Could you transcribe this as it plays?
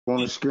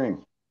on the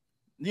screen.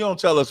 You don't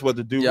tell us what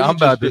to do. Yeah, I'm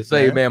about to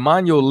say, man,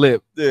 mind your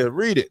lip. Yeah,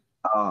 read it.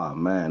 Oh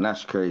man,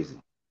 that's crazy.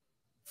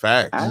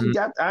 Facts.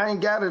 I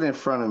ain't got it in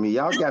front of me.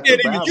 Y'all got the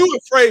Bible. You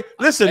afraid?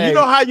 Listen, you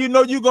know how you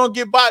know you're gonna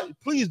get by.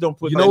 Please don't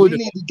put. You know,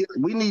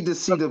 we need to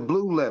see the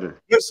blue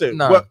letter. Listen,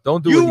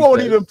 don't do. You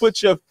won't even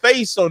put your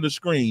face on the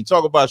screen.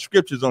 Talk about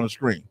scriptures on the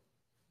screen.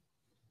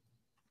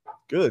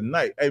 Good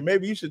night. Hey,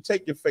 maybe you should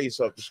take your face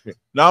off the screen.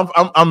 No,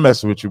 I'm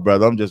messing with you,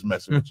 brother. I'm just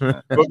messing with you.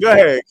 But go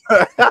ahead.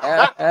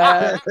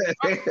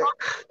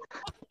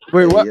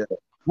 Wait, what? Yeah.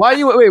 Why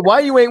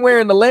you ain't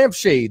wearing the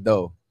lampshade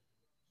though?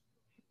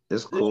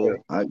 It's cool.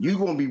 You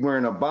gonna be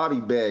wearing a body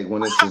bag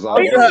when this is all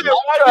over. I'm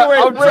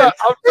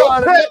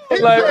trying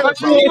to like,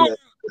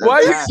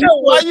 why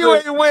you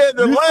ain't wearing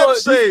the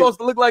lampshade? You're supposed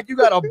to look like you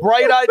got a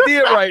bright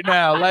idea right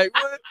now. Like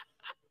what?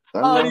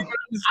 I don't even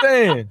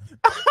understand.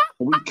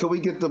 Can we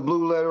get the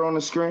blue letter on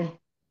the screen?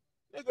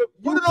 Nigga,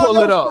 put it on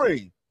your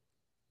screen.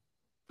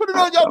 Put it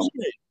on your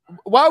screen.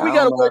 Why we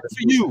gotta wait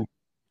for you?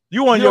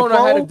 You on your phone? Don't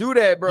know how to do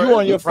that, bro. You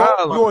on your phone?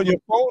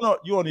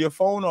 You on your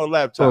phone or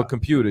laptop? Or a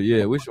computer?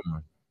 Yeah, which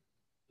one?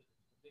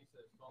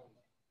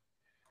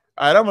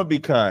 All right, I'm gonna be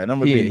kind. I'm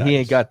gonna be nice. He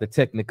ain't got the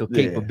technical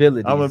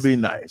capabilities. I'm gonna be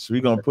nice.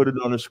 We're gonna put it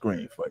on the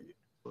screen for you.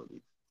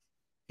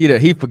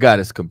 He forgot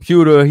his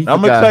computer.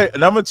 I'm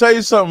gonna tell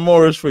you something,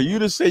 Morris. For you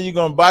to say you're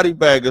gonna body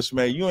bag us,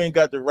 man, you ain't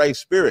got the right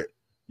spirit.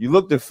 You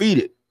look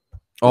defeated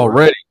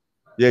already.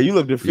 Yeah, you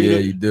look defeated. Yeah,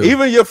 you do.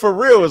 Even your for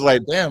real is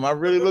like, damn, I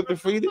really look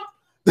defeated.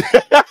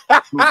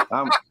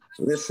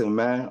 Listen,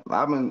 man. You know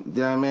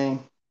what I mean?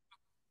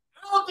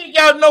 I don't think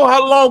y'all know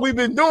how long we've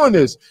been doing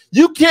this.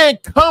 You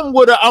can't come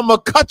with I'm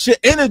gonna cut your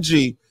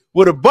energy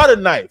with a butter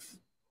knife.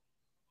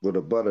 With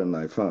a butter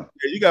knife, huh?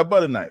 Yeah, you got a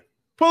butter knife.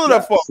 Pull it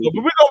up for us. But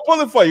we're gonna pull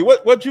it for you.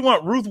 What you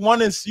want? Ruth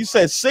 1 is you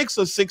said 6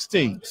 or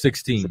 16?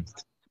 16.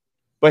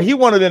 But he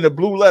wanted in the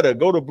blue letter.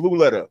 Go to blue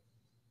letter.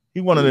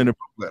 He wanted in the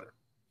blue letter.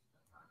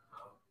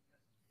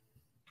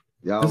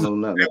 Y'all know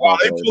nothing. While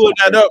they pulling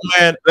that up,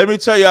 man, let me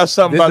tell y'all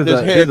something about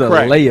this hair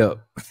crack. Layup.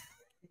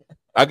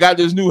 I got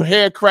this new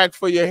hair crack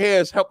for your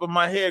hair. It's helping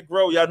my hair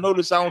grow. Y'all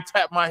notice I don't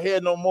tap my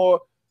hair no more.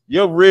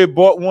 Your Red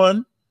bought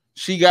one.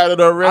 She got it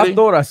already. I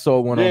thought I saw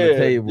one on the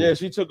table. Yeah,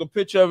 she took a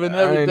picture of it and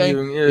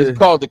everything. It's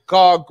called the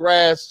Car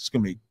Grass. It's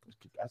gonna be,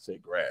 I say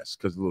grass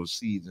because little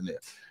seeds in there.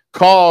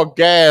 Car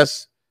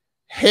Gas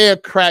Hair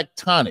Crack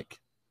Tonic.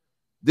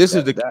 This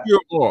is the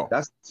cure all.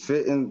 That's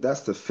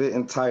the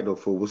fitting title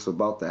for what's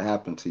about to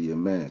happen to your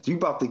man. You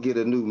about to get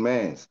a new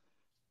man's.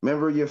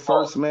 Remember your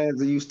first man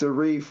that used to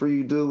read for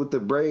you, dude, with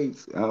the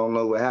braids? I don't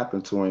know what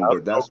happened to him,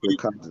 but that's what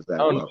ChaaTaza.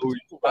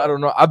 I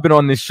don't know. I've been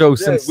on this show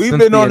since we've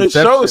been on the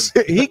show.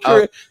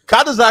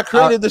 ChaaTaza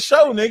created the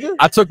show, nigga.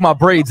 I took my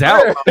braids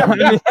out.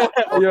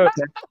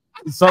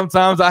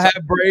 Sometimes I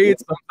have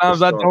braids.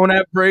 Sometimes I don't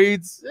have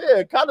braids.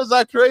 Yeah,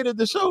 ChaaTaza created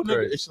the show,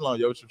 nigga.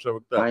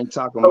 I ain't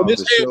talking about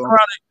this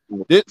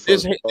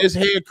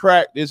hair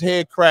crack. This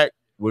hair crack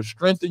will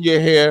strengthen your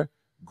hair,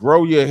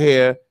 grow your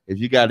hair. If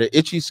you got an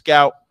itchy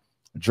scalp,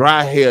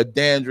 dry hair,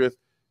 dandruff,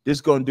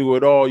 this gonna do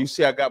it all. You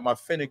see, I got my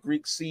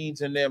fenugreek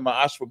seeds in there, my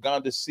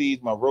ashwagandha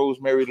seeds, my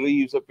rosemary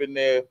leaves up in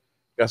there.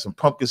 Got some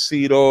pumpkin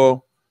seed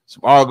oil,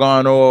 some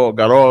argan oil.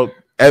 Got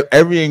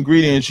every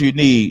ingredient you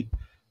need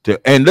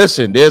to. And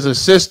listen, there's a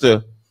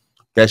sister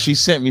that she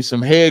sent me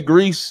some hair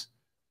grease.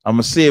 I'm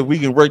gonna see if we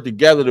can work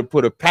together to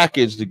put a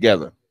package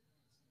together.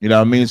 You know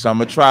what I mean? So I'm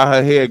gonna try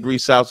her hair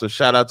grease out. So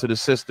shout out to the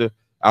sister.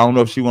 I don't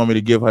know if she want me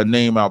to give her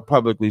name out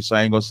publicly, so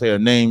I ain't gonna say her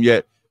name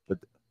yet.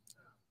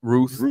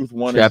 Ruth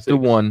 1 chapter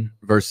 1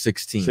 verse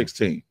 16.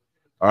 16.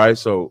 All right,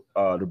 so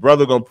the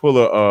brother gonna pull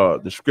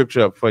the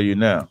scripture up for you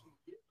now.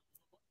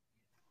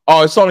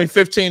 Oh, it's only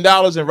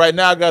 $15, and right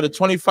now I got a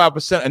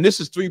 25%, and this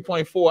is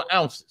 3.4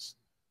 ounces.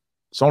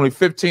 It's only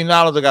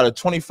 $15. I got a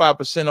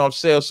 25% off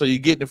sale, so you're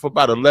getting it for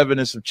about 11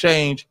 and some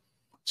change.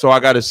 So I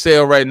got a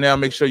sale right now.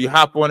 Make sure you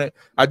hop on it.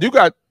 I do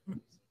got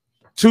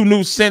 2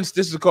 new scents.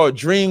 This is called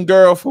Dream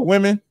Girl for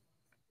women,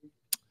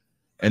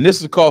 and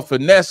this is called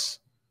Finesse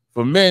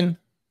for men.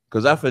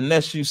 Because I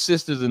finesse you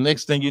sisters, the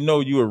next thing you know,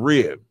 you a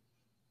rib.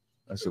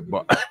 That's a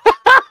bar.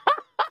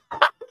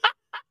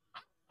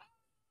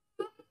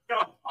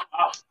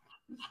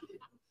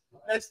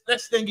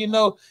 next thing you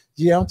know,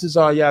 yeah, I'm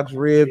Tazar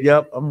rib.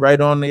 Yep, I'm right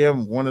on there.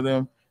 I'm one of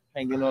them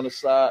hanging on the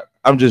side.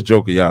 I'm just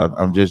joking, y'all.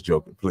 I'm just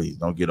joking. Please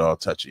don't get all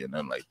touchy and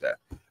nothing like that.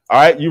 All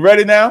right, you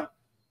ready now?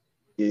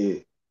 Yeah.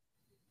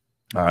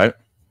 All right.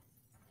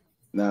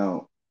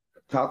 Now,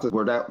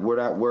 where that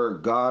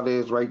word God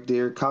is right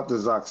there,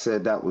 ChaaTaza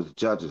said that was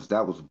judges.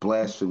 That was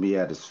blasphemy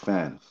at its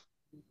finest,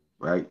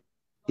 right?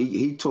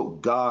 He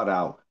took God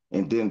out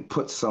and then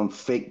put some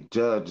fake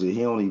judge that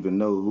he don't even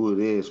know who it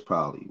is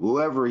probably.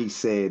 Whoever he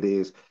said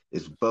is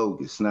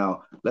bogus.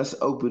 Now, let's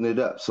open it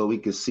up so we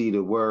can see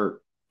the word,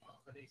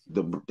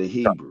 the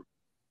Hebrew.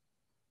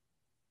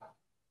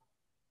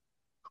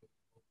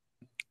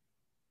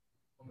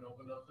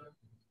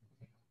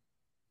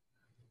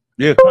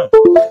 Yeah,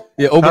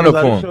 open up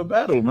for him.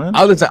 Battle, man.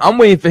 I'm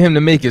waiting for him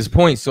to make his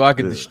point so I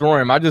can destroy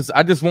him. I just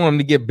want him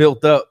to get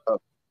built up.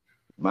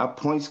 My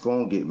point's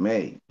gonna get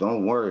made.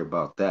 Don't worry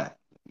about that.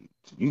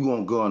 You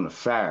gonna go on the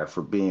fire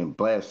for being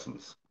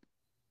blasphemous.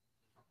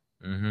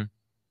 Mm-hmm.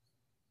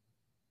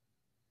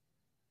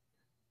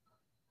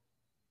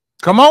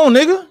 Come on,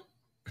 nigga.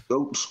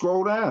 Go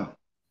scroll down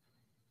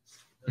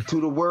to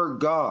the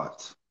word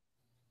gods.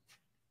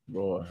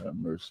 Lord have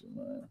mercy,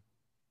 man.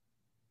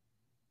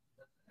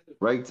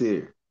 Right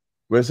there.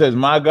 Where it says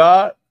my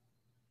God?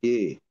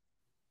 Yeah.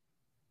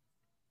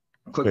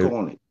 Click Okay.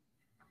 on it.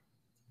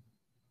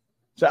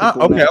 So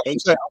I'm gonna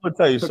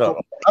tell you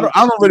something.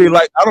 I don't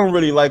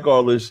really like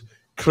all this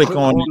click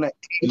on the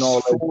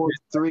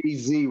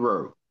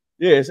H430.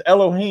 Yeah, it's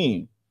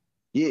Elohim.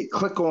 Yeah,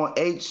 click on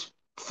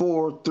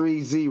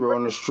H430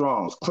 on the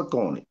Strongs. Click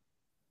on it.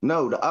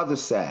 No, the other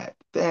side.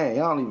 Dang,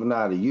 y'all don't even know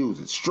how to use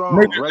it.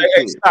 Strongs, right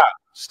there.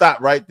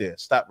 Stop right there.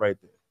 Stop right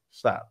there.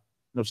 Stop.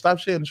 No, stop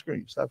sharing the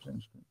screen. Stop sharing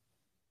the screen.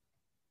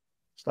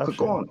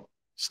 Click on it.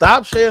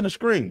 Stop sharing the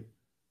screen.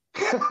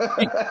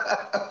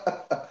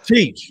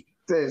 Teach.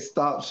 Says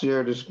stop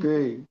sharing the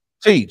screen.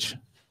 Teach.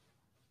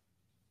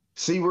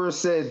 See where it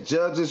says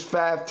judges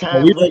 5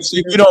 times. We don't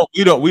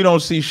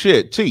see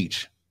shit.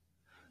 Teach.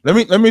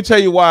 Let me tell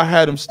you why I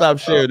had him stop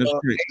sharing the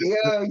screen.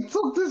 Yeah, he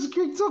took the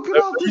screen, took it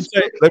off the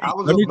screen. I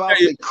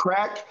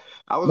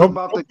was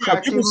about to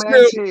crack your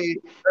man's head.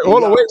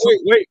 Hold on,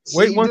 wait.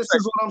 This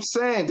is what I'm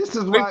saying. This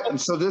is why.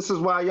 So this is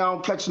why y'all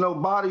don't catch no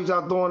bodies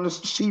out doing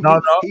this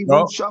Hebrew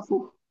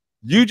shuffle.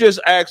 You just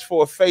asked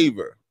for a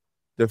favor.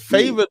 The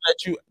favor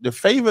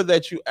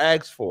that you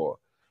asked for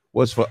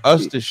was for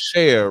us to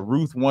share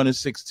Ruth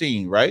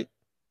 1:16, right?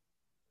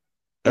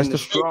 That's the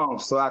strong,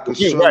 so I could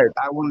show. Right.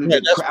 I wanted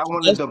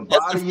the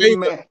body you,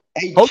 man.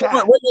 Hey, hold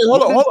on.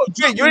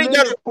 You ain't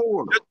got to,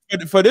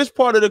 for this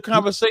part of the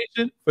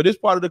conversation.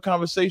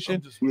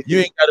 You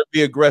ain't got to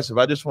be aggressive.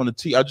 I just want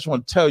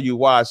to tell you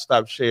why I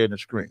stopped sharing the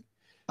screen.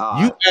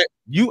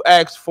 You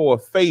asked for a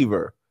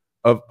favor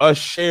of us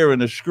sharing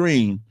the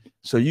screen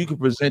so you could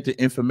present the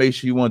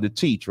information you wanted to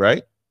teach,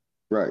 right?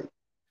 Right.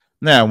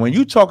 Now, when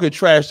you talking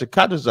trash to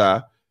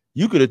ChaaTaza,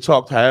 you could have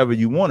talked however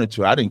you wanted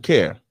to. I didn't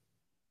care.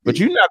 But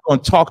you're not going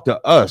to talk to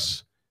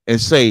us and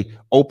say,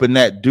 open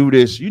that, do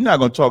this. You're not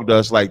going to talk to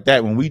us like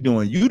that when we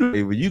doing you the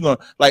favor. You're going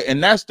to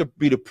and that's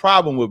be the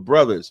problem with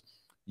brothers.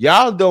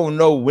 Y'all don't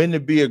know when to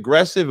be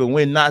aggressive and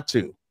when not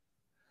to.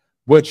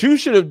 What you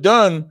should have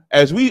done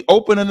as we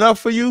open enough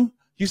for you,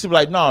 you should be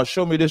like, no,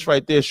 show me this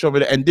right there, show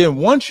me that. And then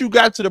once you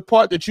got to the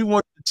part that you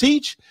wanted to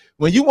teach,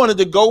 when you wanted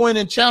to go in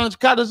and challenge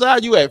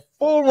ChaaTaza, you had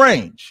full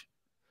range.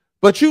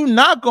 But you're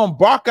not going to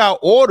bark out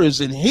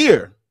orders in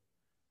here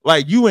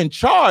like you in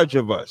charge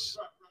of us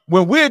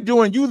when we're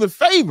doing you the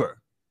favor.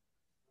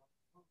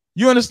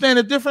 You understand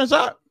the difference?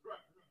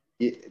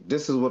 Yeah,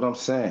 this is what I'm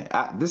saying.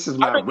 This is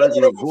my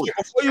regular voice.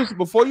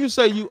 Before you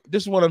say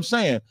this is what I'm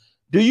saying.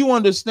 Do you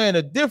understand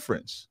the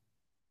difference?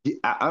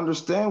 I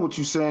understand what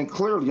you're saying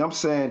clearly. I'm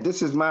saying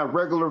this is my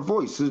regular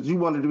voice. So you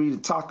wanted me to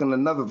talk in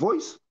another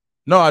voice?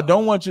 No, I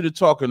don't want you to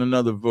talk in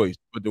another voice.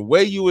 But the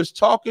way you was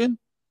talking,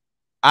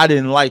 I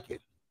didn't like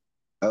it.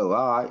 Oh,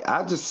 all right.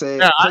 I just said.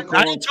 Now, I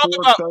ain't talking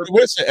about.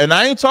 Listen, and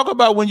I ain't talking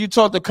about when you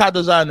talk to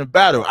ChaaTaza in the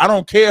battle. I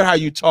don't care how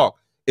you talk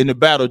in the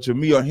battle to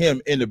me or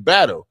him in the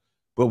battle.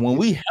 But when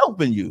we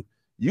helping you,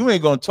 you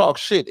ain't gonna talk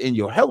shit in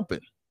your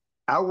helping.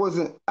 I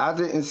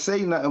didn't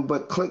say nothing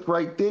but click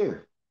right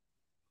there.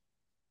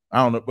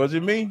 I don't know. Was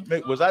it me?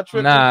 Was I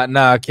tripping?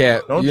 Nah,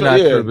 Cap. You're not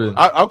tripping.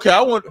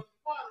 I want.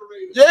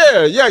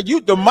 Yeah.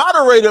 You, the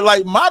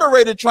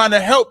moderator, trying to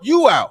help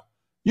you out.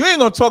 You ain't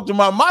gonna talk to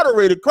my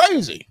moderator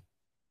crazy.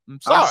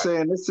 I'm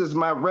saying this is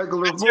my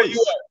regular voice.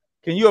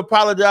 Can you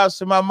apologize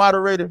to my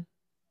moderator?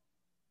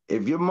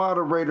 If your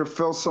moderator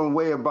felt some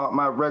way about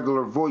my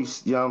regular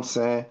voice, you know what I'm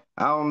saying?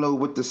 I don't know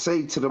what to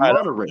say to the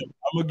moderator.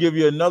 I'm going to give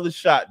you another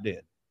shot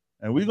then.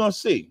 And we're going to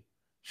see.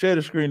 Share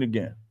the screen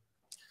again.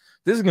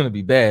 This is going to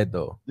be bad,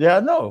 though. Yeah, I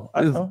know.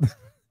 I know.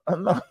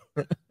 All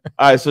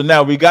right, so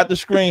now we got the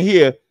screen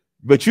here,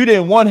 but you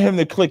didn't want him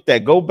to click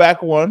that. Go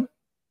back one.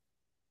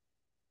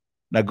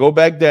 Now go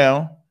back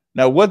down.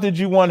 Now, what did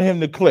you want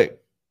him to click?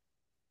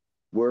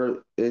 Where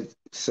it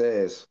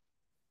says,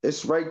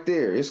 it's right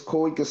there. It's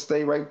cool. He can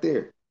stay right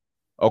there.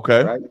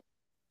 Okay. Right.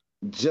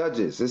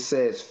 Judges. It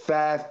says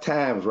 5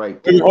 times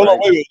right there. Hold on,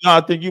 wait. No,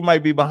 I think you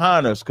might be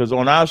behind us because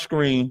on our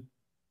screen,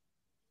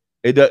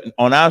 it doesn't.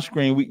 On our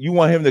screen, you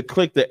want him to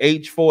click the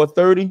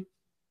H430.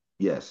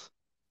 Yes.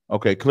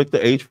 Okay. Click the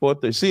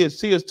H430.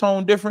 See his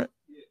tone different.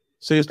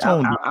 See his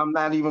tone. I'm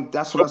not even.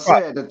 That's what I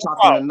said. They're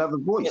talking another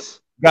voice.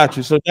 Got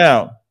you. So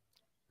now,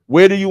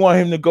 where do you want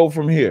him to go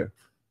from here?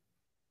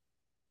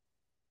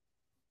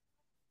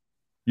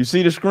 You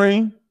see the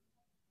screen?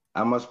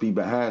 I must be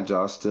behind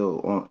y'all still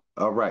on.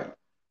 All right.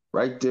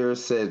 Right there it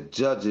says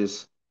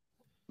judges,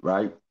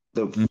 right?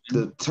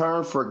 The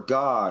term for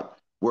God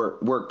where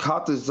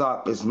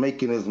ChaaTaza is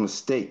making his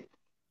mistake.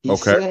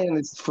 He's saying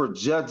it's for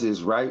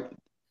judges, right?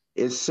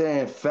 It's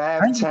saying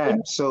 5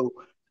 times. So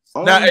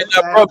now,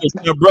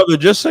 brother,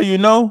 just so you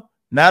know,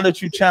 now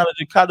that you challenge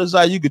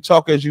ChaaTaza, you can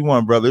talk as you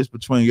want, brother. It's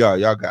between y'all.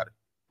 Y'all got it.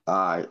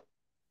 All right.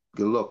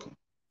 Good looking.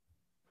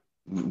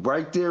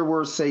 Right there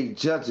where it say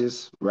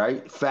judges,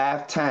 right?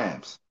 5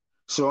 times.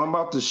 So I'm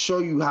about to show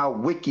you how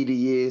wicked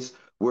he is,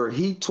 where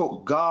he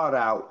took God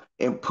out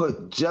and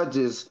put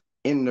judges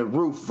in the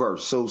Ruth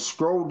verse. So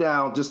scroll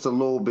down just a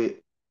little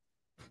bit.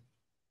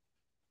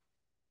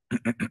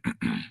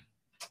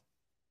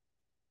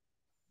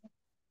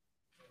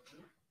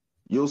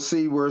 You'll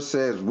see where it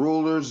says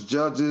rulers,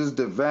 judges,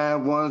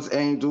 divine ones,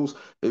 angels.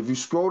 If you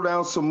scroll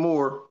down some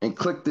more and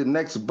click the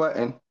next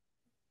button,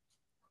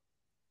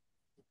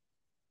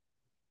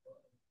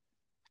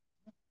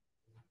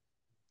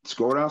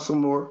 scroll down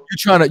some more.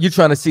 You're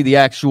trying to see the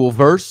actual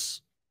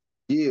verse?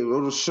 Yeah,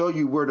 it'll show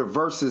you where the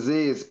verses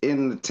is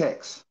in the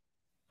text.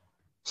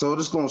 So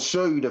it's going to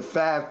show you the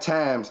 5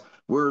 times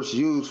where it's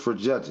used for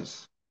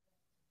judges.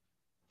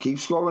 Keep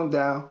scrolling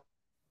down.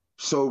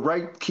 So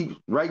keep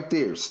right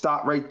there.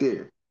 Stop right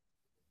there.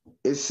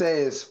 It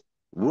says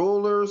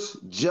rulers,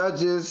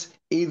 judges,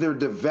 either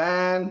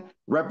divine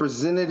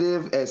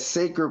representative at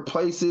sacred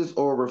places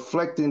or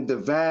reflecting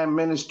divine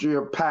ministry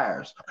or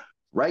powers.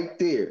 Right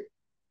there.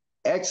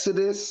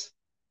 Exodus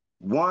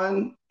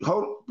 1.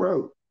 Hold,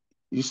 bro.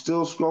 You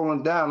still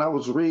scrolling down. I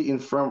was reading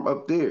from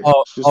up there.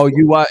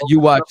 You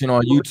watching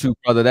on YouTube,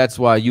 brother. That's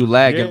why you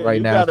lagging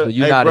right now. So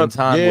you're not in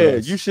time with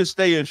us. You should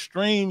stay in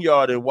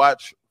StreamYard and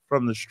watch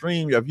from the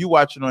stream. If you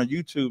watching on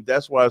YouTube,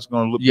 that's why it's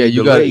gonna look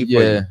delayed.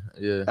 Yeah.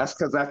 That's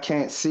because I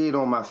can't see it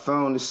on my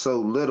phone. It's so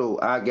little.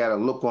 I gotta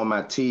look on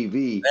my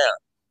TV. Yeah.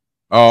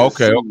 Oh,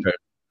 okay.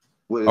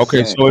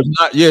 Okay, so it's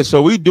not. Yeah,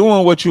 so we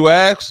doing what you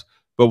asked,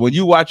 but when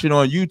you watching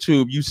on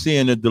YouTube, you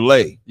seeing a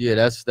delay. Yeah,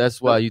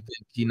 that's why you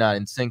think he not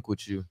in sync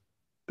with you.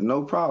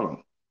 No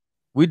problem.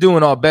 We're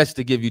doing our best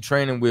to give you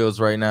training wheels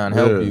right now and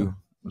help you,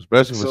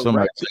 especially with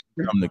somebody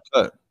coming to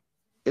cut.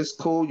 It's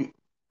cool.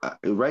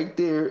 Right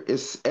there,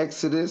 it's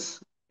Exodus.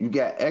 You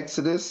got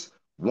Exodus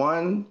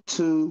 1,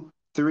 2,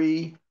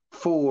 3,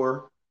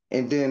 4,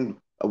 and then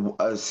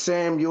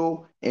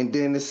Samuel, and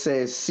then it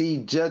says see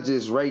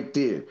Judges right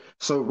there.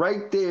 So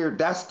right there,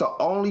 that's the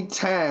only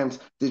times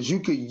that you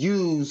could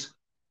use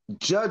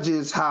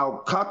Judges,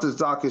 how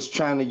ChaaTaza is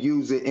trying to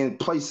use it in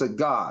place of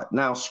God.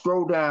 Now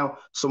scroll down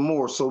some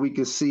more so we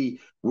can see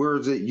where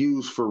is it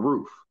used for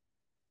Ruth.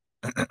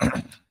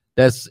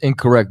 That's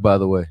incorrect, by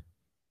the way.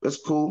 That's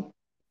cool.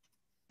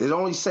 It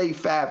only say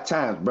 5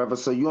 times, brother.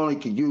 So you only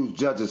can use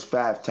Judges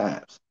 5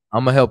 times.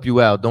 I'm gonna help you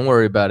out. Don't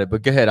worry about it.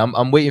 But go ahead.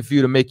 I'm waiting for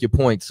you to make your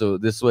point, so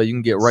this way you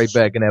can get right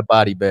back in that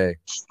body bag.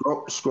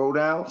 Scroll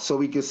down so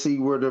we can see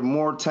where the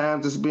more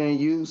times it's being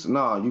used.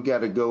 No, you got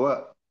to go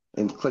up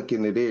and click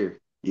in it there.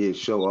 Yeah,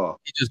 show all.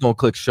 You just gonna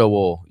click show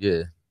all.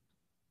 Yeah.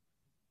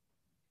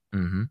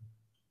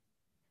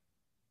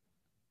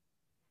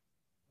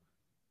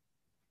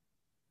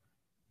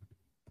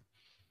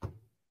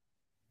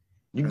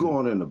 You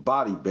going in the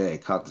body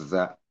bag,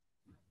 ChaaTaza.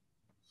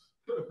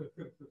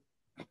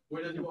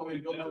 Where does he want me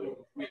to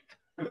go?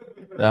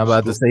 I'm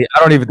about to say,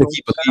 I don't even think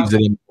he believes it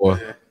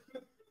anymore.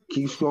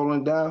 Keep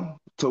scrolling down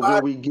to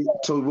where we get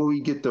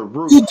the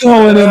root. You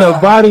going in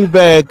a body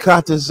bag,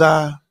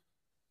 ChaaTaza.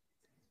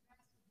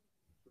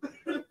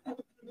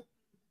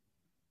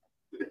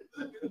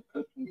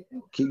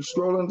 Keep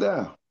scrolling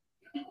down.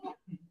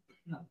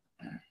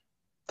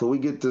 Till we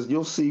get this,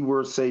 you'll see where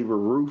it say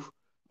Ruth.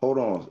 Hold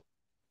on.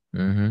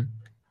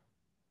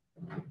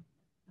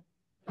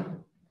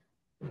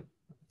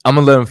 I'm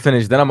gonna let him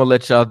finish. Then I'm gonna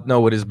let y'all know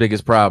what his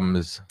biggest problem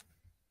is.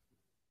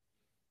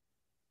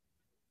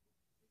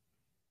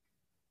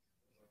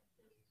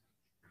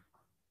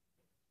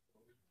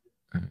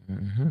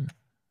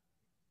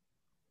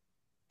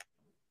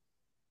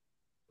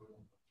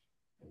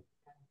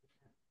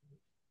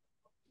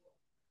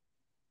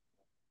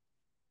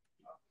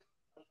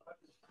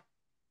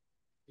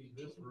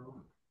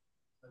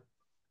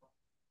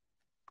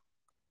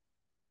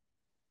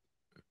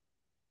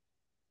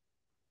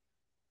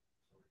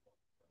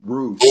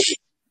 Ruth.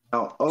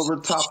 Now, over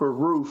top of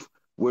Ruth,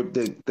 with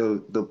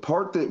the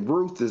part that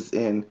Ruth is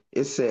in,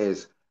 it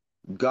says,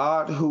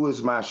 God, who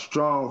is my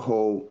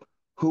stronghold,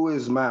 who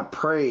is my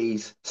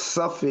praise,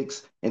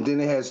 suffix, and then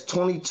it has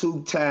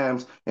 22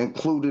 times,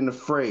 including the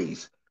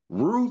phrase.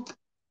 Ruth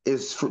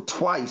is for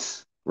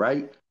twice,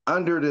 right?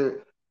 Under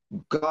the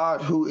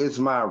God, who is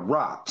my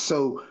rock.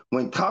 So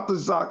when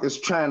ChaaTaza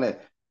is trying to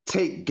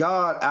take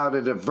God out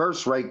of the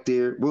verse right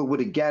there, what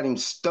would have got him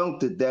stoned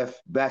to death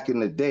back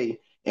in the day,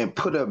 and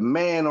put a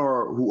man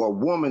or a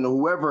woman or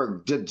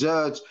whoever the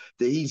judge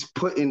that he's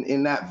putting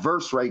in that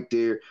verse right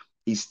there,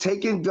 he's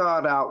taking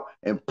God out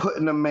and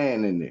putting a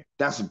man in there.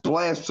 That's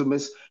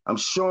blasphemous. I'm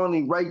showing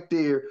him right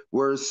there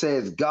where it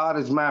says God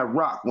is my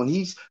rock. When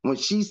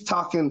she's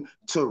talking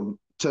to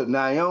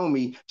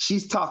Naomi,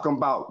 she's talking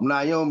about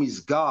Naomi's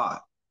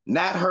God,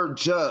 not her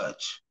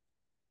judge.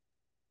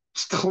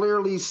 It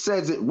clearly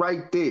says it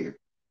right there.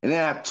 And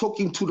then I took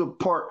him to the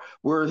part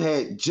where it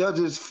had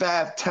Judges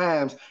 5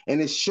 times, and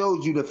it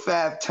shows you the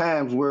 5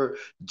 times where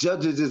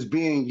Judges is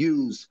being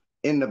used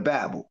in the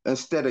Bible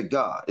instead of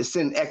God. It's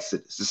in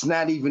Exodus. It's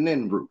not even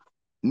in Ruth.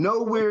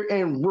 Nowhere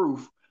in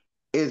Ruth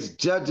is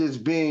Judges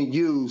being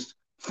used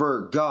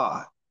for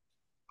God.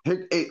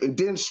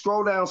 Then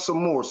scroll down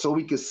some more so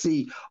we can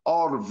see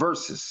all the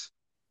verses.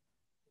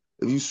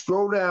 If you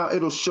scroll down,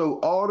 it'll show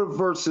all the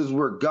verses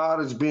where God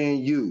is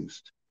being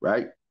used,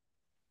 right?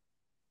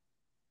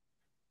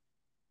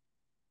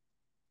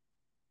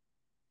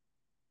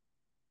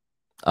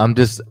 I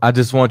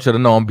just want you to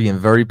know I'm being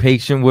very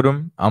patient with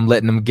him. I'm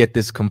letting him get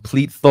this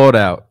complete thought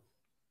out.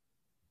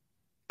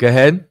 Go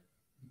ahead.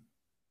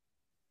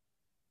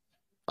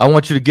 I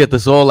want you to get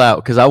this all out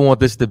because I want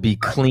this to be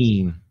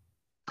clean.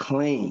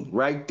 Clean,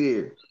 right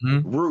there.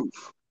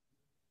 Ruth.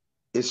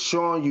 It's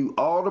showing you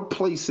all the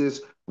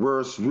places where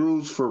it's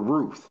used for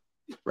Ruth,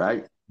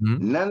 right?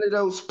 None of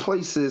those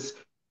places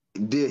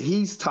that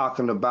he's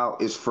talking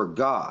about is for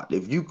God.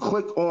 If you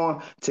click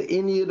on to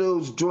any of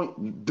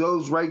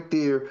those right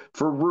there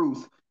for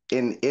Ruth,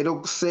 and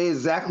it'll say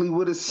exactly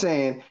what it's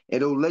saying,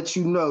 it'll let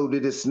you know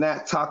that it's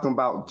not talking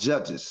about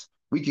judges.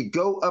 We could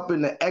go up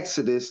into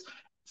Exodus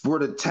for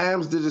the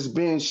times that it's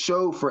being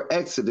showed for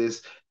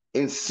Exodus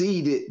and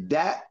see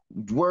that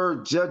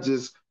word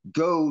judges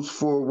goes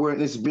for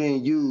when it's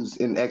being used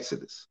in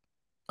Exodus.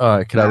 All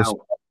right,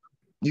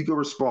 you can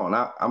respond.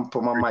 I'm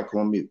put my mic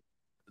on mute.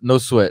 No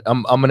sweat.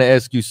 I'm gonna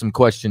ask you some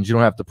questions. You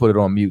don't have to put it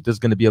on mute. There's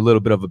gonna be a little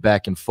bit of a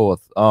back and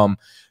forth.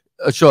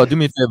 Shaw, do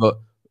me a favor.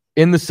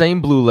 In the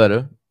same blue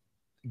letter,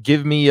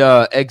 give me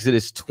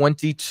Exodus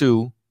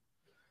 22,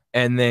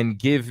 and then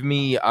give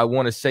me, I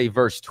want to say,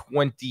 verse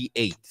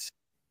 28.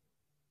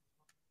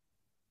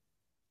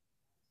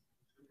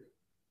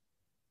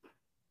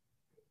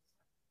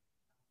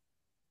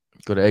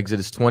 Go to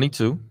Exodus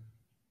 22.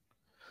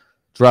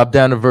 Drop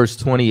down to verse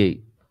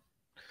 28.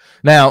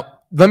 Now,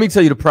 let me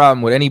tell you the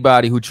problem with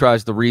anybody who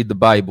tries to read the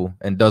Bible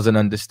and doesn't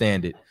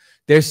understand it.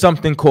 There's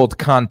something called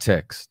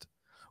context.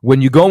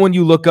 When you go and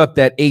you look up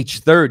that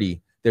H30,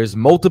 there's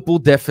multiple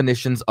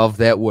definitions of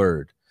that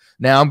word.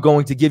 Now, I'm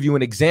going to give you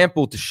an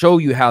example to show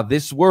you how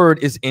this word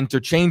is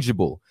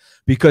interchangeable.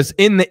 Because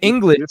in the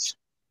English...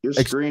 Your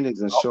screen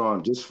isn't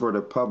showing, just for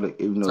the public,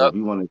 even though if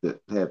you wanted to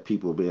have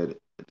people be at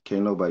it,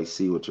 can't nobody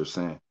see what you're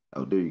saying.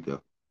 Oh, there you go.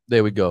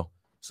 There we go.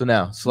 So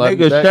now,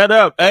 nigga, shut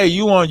up. Hey,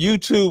 you on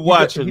YouTube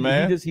watching,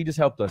 man? He just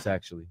helped us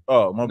actually.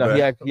 Oh, my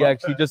bad.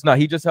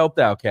 He just helped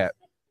out, Cap.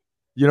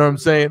 You know what I'm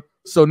saying?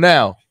 So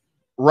now,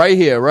 right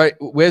here, right,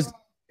 where's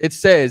it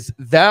says,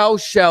 "Thou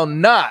shalt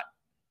not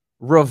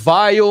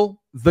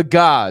revile the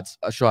gods."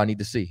 Ashar, I need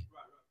to see.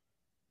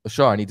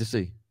 Ashar, I need to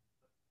see.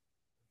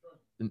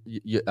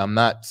 I'm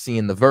not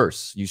seeing the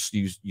verse.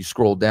 You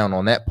scroll down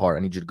on that part.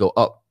 I need you to go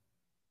up.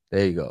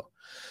 There you go.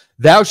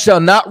 Thou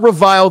shalt not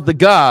revile the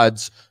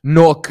gods,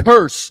 nor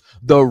curse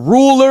the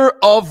ruler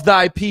of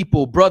thy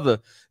people. Brother,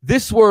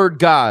 this word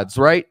gods,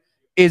 right?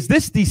 Is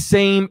this the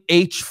same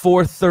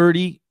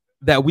H430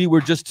 that we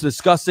were just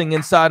discussing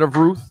inside of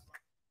Ruth?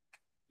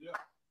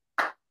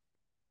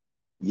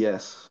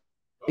 Yes.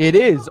 It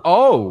is.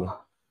 Oh.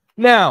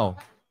 Now,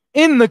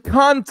 in the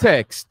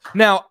context,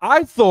 now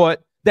I thought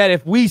that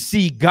if we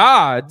see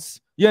gods,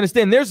 you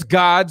understand, there's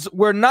gods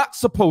we're not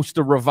supposed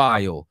to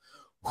revile.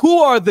 Who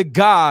are the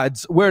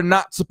gods we're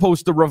not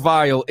supposed to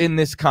revile in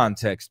this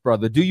context,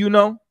 brother? Do you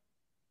know?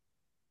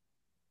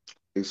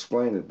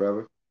 Explain it,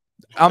 brother.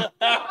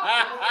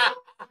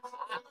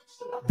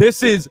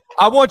 This is,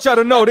 I want y'all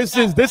to know, this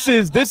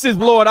is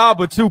Lord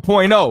Abba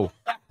 2.0,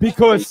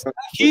 because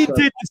he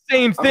did the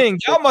same thing.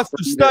 Y'all must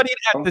have studied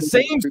at the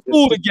same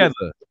school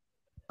together.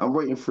 I'm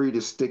waiting for you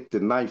to stick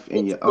the knife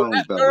in your own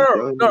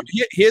belly. No,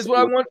 here's what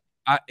I want.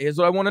 Here's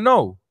what I want to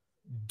know.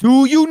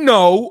 Do you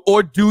know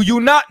or do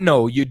you not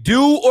know? You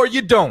do or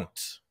you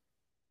don't?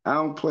 I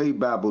don't play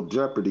Bible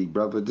Jeopardy,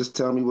 brother. Just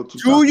tell me what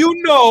you do. You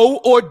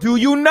know or do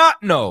you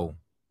not know?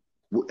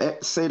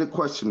 Say the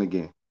question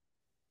again.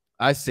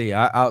 I see.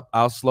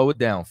 I'll slow it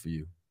down for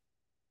you.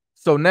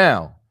 So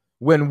now,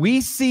 when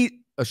we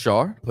see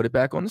Ashar, put it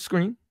back on the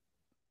screen.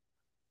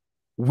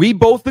 We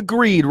both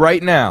agreed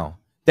right now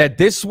that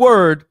this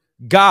word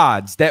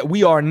gods that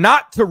we are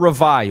not to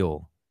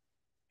revile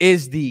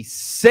is the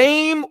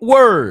same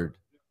word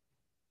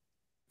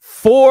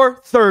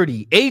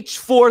 430,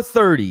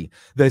 H430.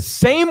 The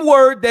same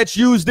word that's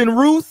used in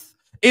Ruth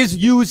is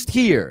used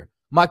here.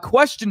 My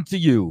question to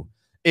you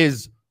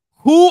is,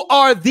 who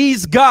are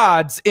these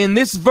gods in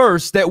this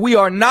verse that we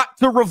are not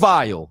to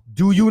revile?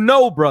 Do you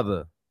know,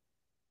 brother?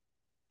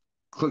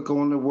 Click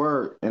on the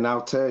word and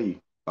I'll tell you.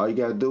 All you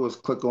got to do is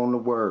click on the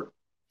word.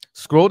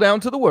 Scroll down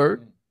to the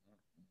word.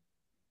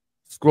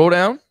 Scroll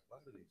down.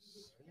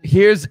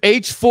 Here's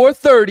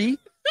H430.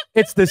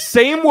 It's the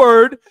same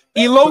word,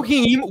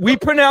 Elohim. We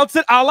pronounce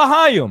it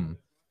Elohim.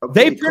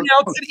 Okay, they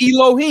pronounce it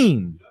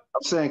Elohim.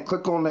 I'm saying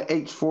click on the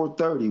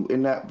H430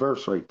 in that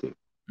verse right there.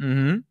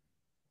 Mm-hmm.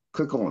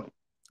 Click on it.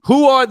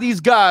 Who are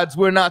these gods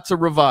we're not to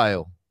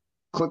revile?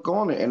 Click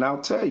on it and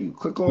I'll tell you.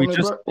 Click on it.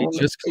 We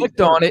just clicked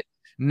on it.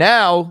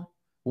 Now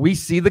we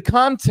see the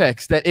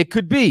context that it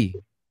could be.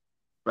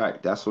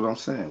 Right. That's what I'm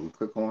saying. We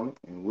click on it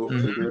and we'll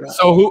figure it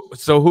out.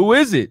 So who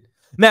is it?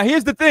 Now,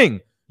 here's the thing.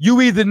 You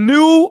either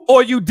knew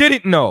or you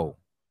didn't know.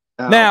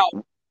 Now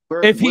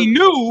if he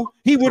knew,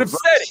 he would have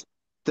said it.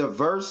 The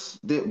verse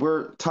that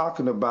we're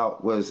talking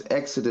about was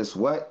Exodus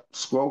what?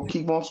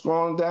 Keep on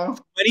scrolling down.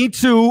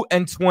 22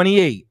 and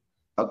 28.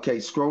 Okay,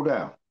 scroll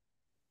down.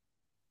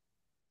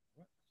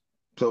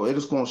 So it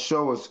is going to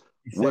show us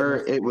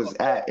where it was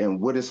at and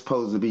what it's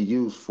supposed to be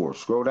used for.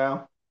 Scroll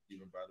down.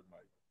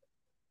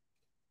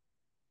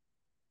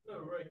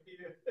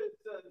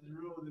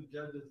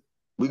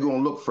 We're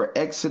going to look for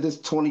Exodus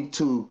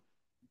 22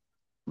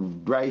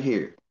 right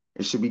here.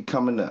 It should be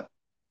coming up.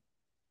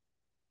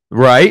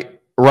 Right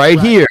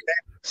here.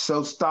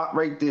 So stop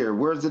right there.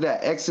 Where's it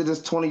at?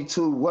 Exodus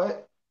 22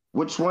 what?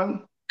 Which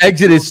one?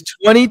 Exodus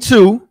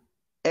 22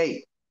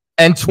 8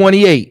 and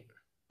 28.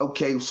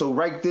 Okay, so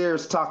right there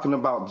is talking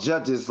about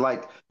judges,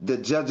 like the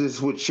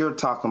judges which you're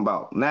talking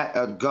about. Not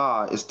a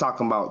God is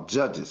talking about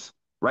judges.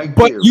 Right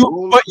but there.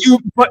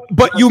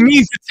 You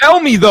mean to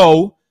tell me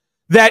though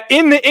that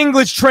in the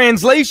English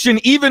translation,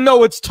 even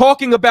though it's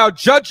talking about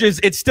judges,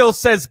 it still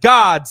says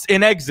gods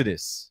in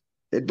Exodus.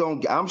 It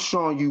don't. I'm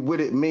showing you what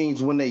it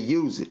means when they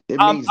use it. It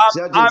means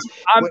judges.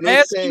 I'm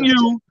asking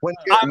you. When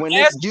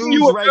it's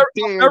used right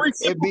there,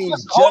 it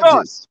means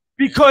judges.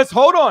 Because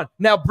hold on.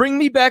 Now bring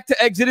me back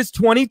to Exodus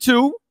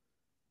 22.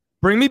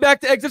 Bring me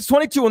back to Exodus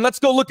 22 and let's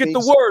go look at the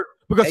word.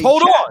 Because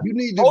hold on. You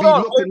need to be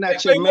looking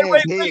at your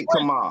man's head.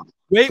 Come on.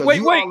 Wait.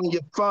 On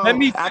your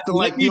phone, acting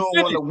like you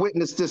don't want to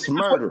witness this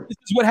murder. This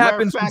is what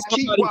happens. Matter of fact,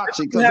 keep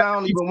watching because I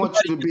don't even want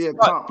you to be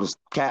accomplished,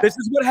 Cap. This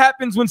is what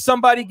happens when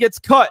somebody gets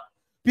cut.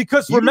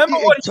 Because remember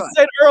what he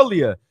said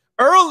earlier.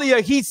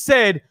 Earlier, he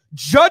said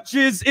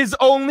judges is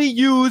only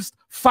used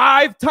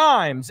 5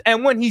 times.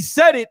 And when he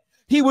said it,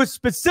 he was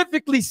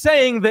specifically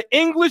saying the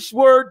English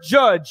word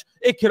judge,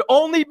 it could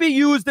only be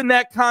used in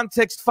that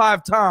context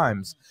 5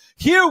 times.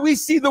 Here we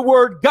see the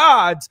word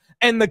gods,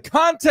 and the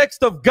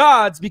context of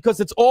gods, because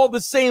it's all the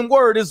same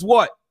word, is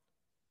what?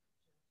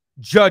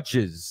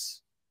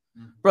 Judges.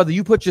 Brother,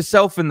 you put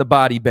yourself in the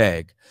body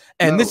bag.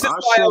 And this is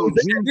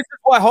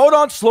why hold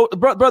on, slow,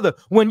 brother.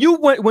 When you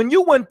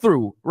went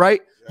through,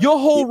 right, your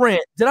whole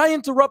rant, did I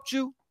interrupt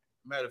you?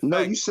 No,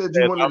 you said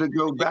you wanted to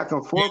go back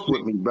and forth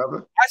with me,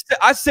 brother.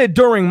 I said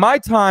during my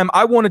time,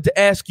 I wanted to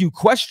ask you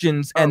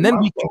questions, and then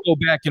we can go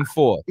back and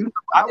forth.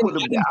 I'll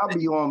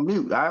be on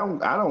mute. I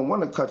don't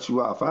want to cut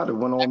you off. I'd have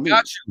went on mute.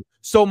 Got you.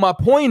 So my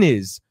point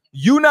is,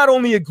 you not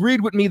only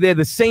agreed with me they're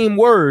the same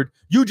word,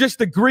 you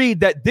just agreed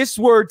that this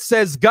word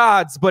says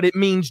gods, but it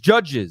means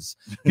judges.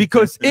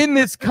 Because in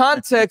this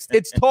context,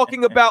 it's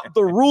talking about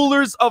the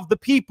rulers of the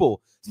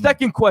people.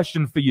 Second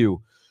question for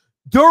you.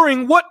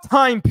 During what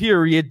time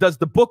period does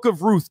the book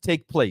of Ruth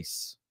take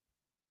place?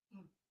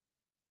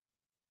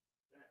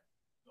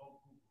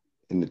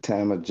 In the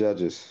time of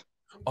Judges.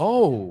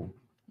 Oh,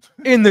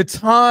 in the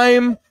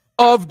time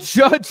of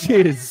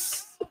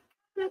Judges.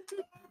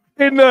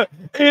 In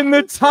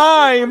the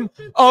time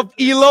of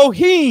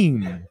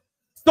Elohim.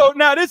 So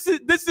now this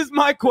is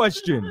my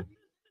question,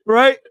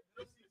 right?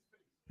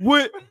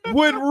 Would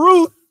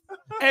Ruth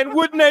and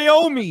would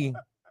Naomi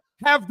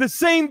have the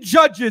same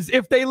judges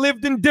if they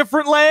lived in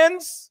different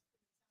lands?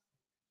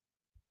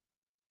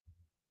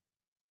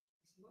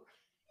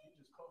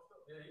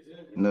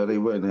 No, they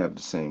wouldn't have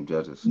the same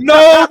judges.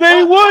 No,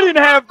 they wouldn't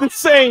have the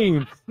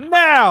same.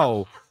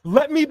 Now,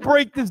 let me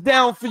break this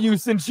down for you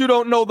since you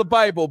don't know the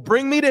Bible.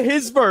 Bring me to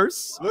his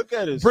verse. Look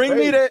at his Bring face,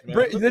 me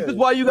to this is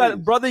why you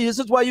got, brother, this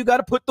is why you got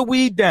to put the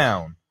weed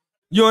down.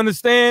 You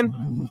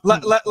understand?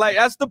 Like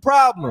that's the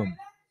problem.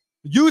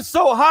 You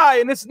so high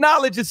and this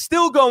knowledge is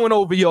still going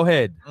over your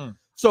head.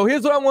 So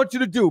here's what I want you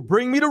to do.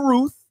 Bring me to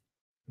Ruth.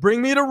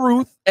 Bring me to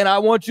Ruth, and I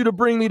want you to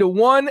bring me to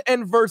 1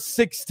 and verse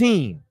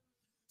 16.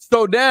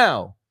 So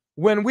now,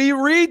 when we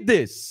read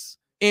this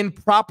in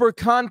proper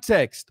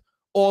context,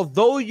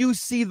 although you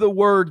see the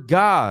word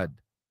God,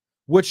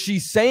 what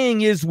she's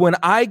saying is when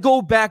I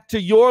go back to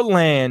your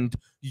land,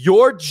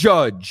 your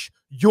judge,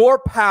 your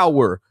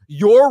power,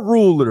 your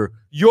ruler,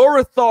 your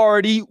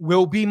authority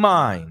will be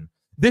mine.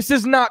 This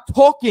is not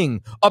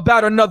talking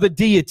about another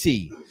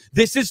deity.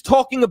 This is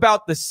talking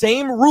about the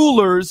same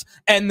rulers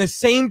and the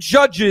same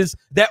judges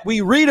that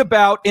we read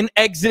about in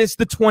Exodus,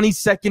 the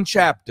 22nd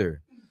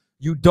chapter.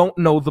 You don't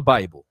know the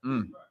Bible.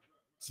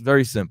 It's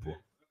very simple.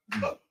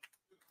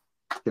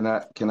 Can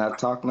I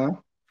talk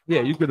now?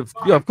 Yeah, you could have.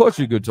 Yeah, of course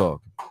you could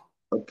talk.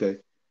 Okay.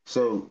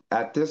 So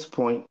at this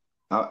point,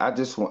 I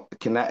just want.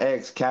 Can I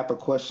ask Cap a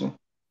question?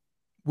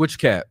 Which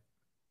Cap?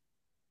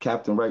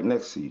 Captain right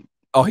next to you.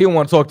 Oh, he don't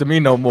want to talk to me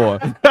no more.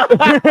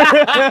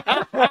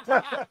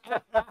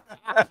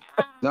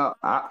 No,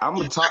 I'm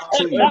gonna talk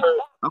to you.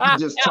 I'm gonna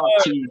just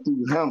talk to you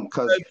through him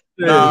because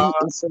you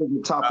instead of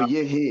the top of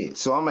your head.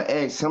 So I'm gonna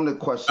ask him the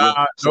question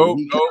so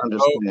he can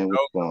understand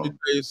what's going on. Let me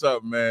tell you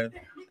something, man.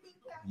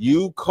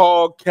 You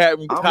call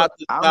Captain ChaaTaza.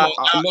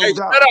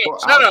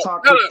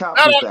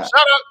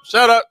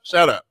 Shut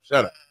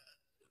up.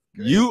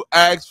 You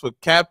ask for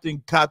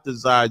Captain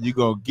ChaaTaza, you're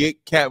gonna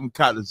get Captain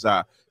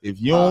ChaaTaza.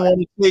 If you don't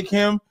want to take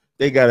him,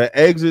 they got an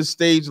exit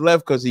stage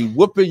left because he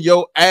whooping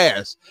your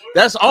ass.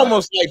 That's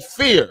almost like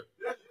fear.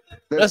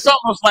 That's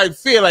almost like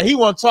fear. Like he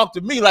want to talk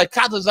to me like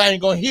ChaaTaza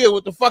ain't gonna hear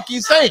what the fuck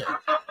he's saying.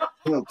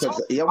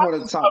 Because I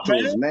want to talk to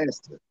his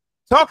master.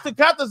 Talk to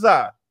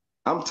ChaaTaza.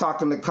 I'm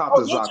talking to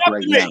ChaaTaza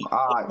right now.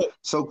 All right.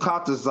 So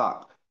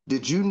ChaaTaza,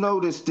 did you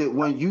notice that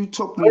when you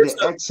took me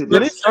to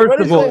Exodus?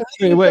 First of all,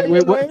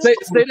 wait.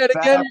 Say that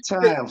again.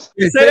 5 times.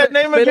 Say that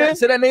name again.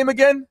 Say that name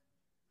again.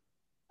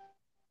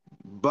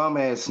 Bum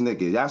ass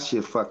nigga. That's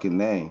your fucking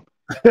name.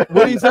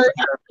 What do you say?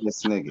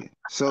 This nigga.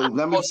 So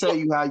let me tell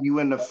you how you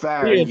in the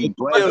fire and you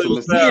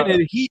blasphemous.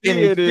 He in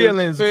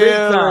his feelings.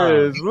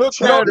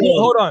 Look at him.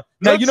 Hold on.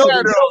 Now you know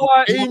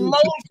why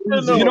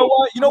emotional.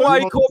 You know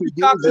why he called me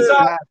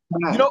ChaaTaza.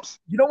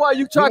 You know why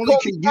you try to call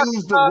me ChaaTaza?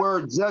 Use the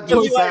word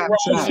judges 5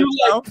 times. You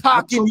like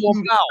cock in your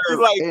mouth.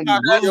 You like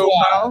cock in your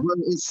mouth.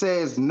 It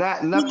says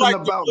nothing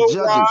about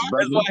judges,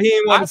 brother. That's why he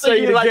didn't want to say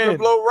it again. Like to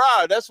blow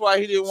rod. That's why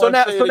he didn't want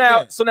to say it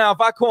again. So now, if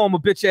I call him a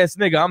bitch ass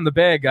nigga, I'm the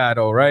bad guy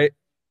though, right?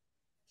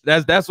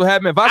 That's what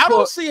happened. If I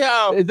don't see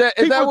how is that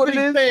what it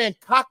is? Saying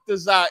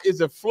ChaaTaza is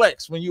a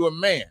flex when you're a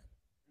man.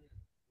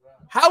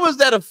 How is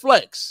that a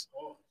flex?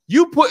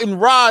 You putting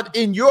rod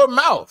in your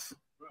mouth.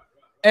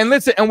 And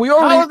listen, and we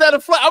already how is that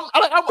a flex?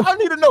 I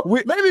need to know.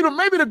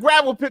 Maybe the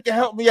gravel pick can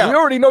help me out. We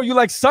already know you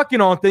like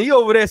sucking on things. You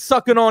over there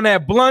sucking on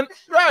that blunt,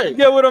 right? You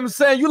get what I'm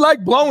saying? You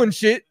like blowing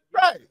shit,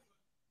 right?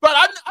 But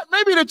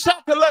maybe the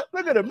chat can look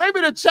at it.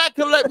 Maybe the chat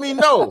can let me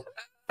know.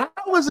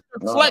 How is it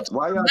a flex?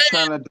 Why y'all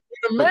trying to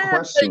the man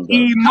question?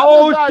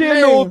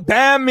 Emotional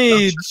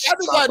damage.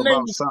 Talk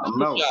about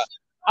something else.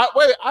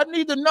 I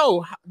need to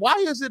know, why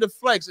is it a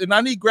flex? And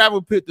I need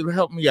Gravel Pit to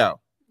help me out.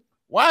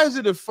 Why is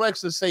it a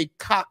flex to say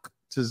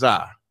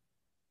ChaaTaza?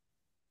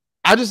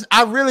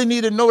 I really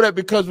need to know that,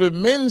 because when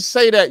men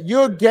say that,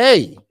 you're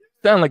gay.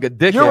 Sound like a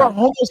dickhead. You're a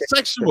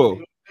homosexual.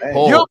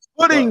 Hey, you're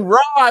putting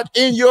rod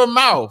in your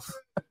mouth.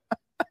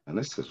 And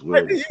this is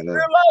weird. You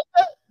realize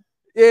that?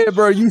 Yeah,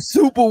 bro, you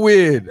super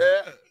weird.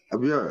 Yeah.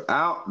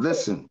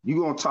 Listen,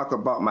 you gonna talk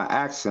about my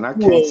accent? I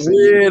can't say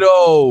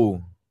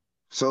weirdo.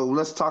 So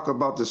let's talk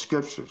about the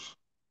scriptures.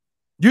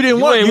 You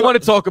didn't want to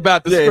talk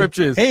about the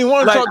scriptures. He didn't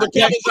want to talk to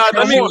ChaaTaza.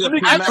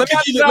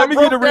 Let me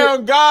get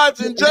around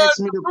gods and judge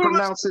me to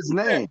pronounce his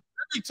name.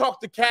 Let me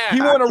talk to Cass. He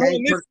want to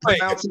run this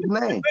pronounce his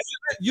name.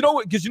 You know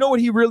what? Because you know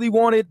what he really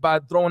wanted by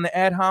throwing the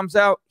ad homs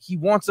out. He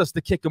wants us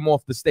to kick him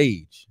off the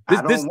stage.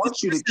 I don't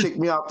want you to kick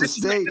me off the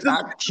stage.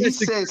 He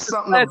said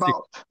something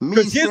about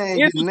me saying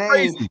your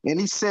name,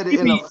 and he said it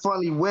in a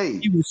funny way.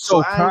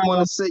 So I didn't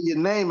want to say your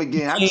name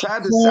again. I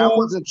tried to say I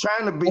wasn't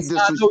trying to be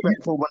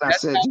disrespectful when I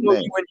said your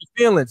name.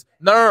 Feelings.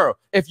 No.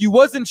 If you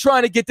wasn't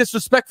trying to get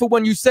disrespectful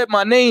when you said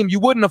my name, you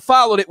wouldn't have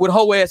followed it with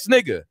hoe ass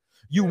nigga.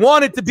 You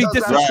wanted to be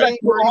disrespectful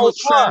the whole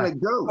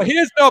time.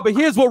 But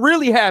here's what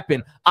really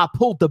happened. I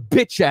pulled the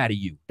bitch out of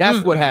you.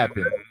 That's what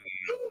happened.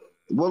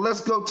 Well,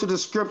 let's go to the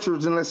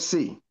scriptures and let's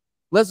see.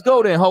 Let's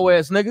go then, hoe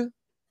ass nigga.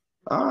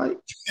 All right.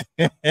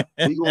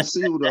 We gonna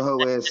see who the hoe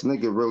ass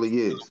nigga really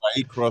is.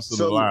 He crossed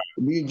the line.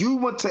 You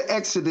went to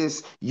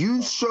Exodus.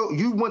 You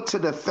went to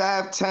the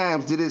 5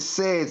 times that it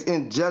says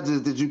in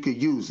Judges that you could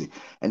use it,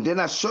 and then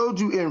I showed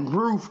you in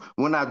Ruth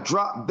when I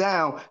dropped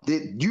down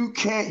that you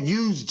can't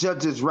use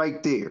Judges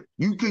right there.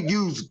 You could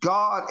use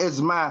God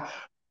as my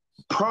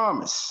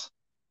promise.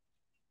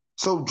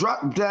 So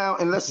drop down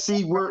and let's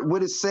see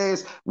what it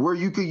says where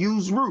you could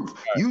use Ruth.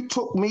 You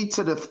took me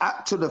to the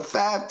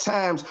 5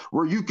 times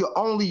where you could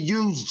only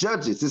use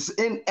Judges. It's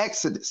in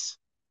Exodus.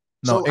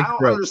 So I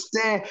don't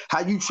understand how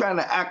you trying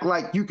to act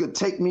like you could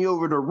take me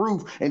over to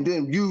Ruth and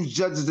then use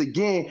Judges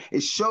again.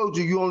 It showed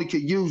you only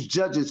could use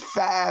Judges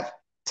 5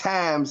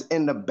 times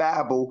in the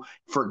Bible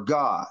for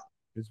God.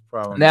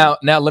 Now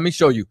let me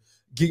show you.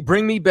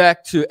 Bring me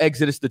back to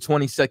Exodus, the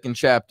 22nd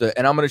chapter,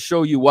 and I'm going to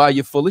show you why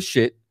you're full of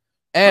shit.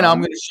 And I'm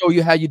going to show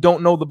you how you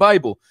don't know the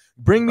Bible.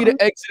 Bring me to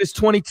Exodus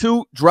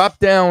 22. Drop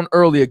down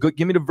earlier.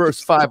 Give me the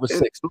verse 5 or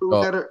 6. Scroll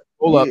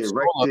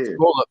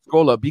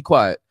up. Be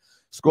quiet.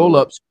 Scroll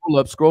up.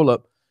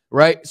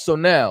 Right. So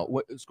now,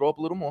 scroll up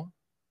a little more.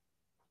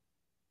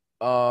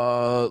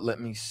 Let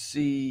me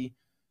see.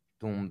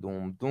 Where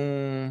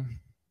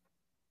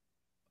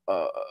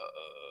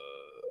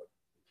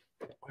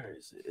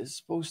is it? It's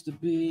supposed to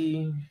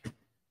be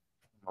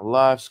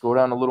alive. Scroll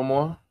down a little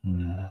more.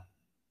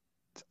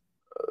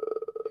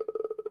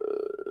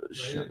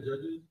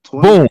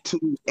 Boom. So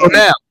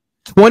now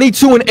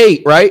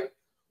 22:8, right?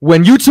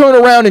 When you turn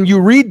around and you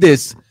read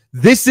this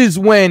is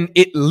when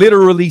it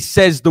literally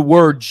says the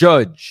word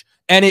judge,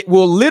 and it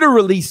will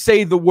literally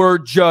say the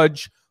word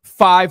judge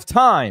 5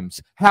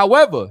 times.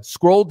 However,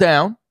 scroll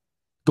down,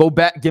 go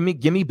back, give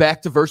me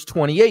back to verse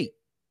 28.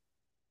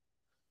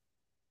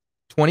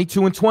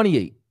 22 and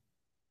 28.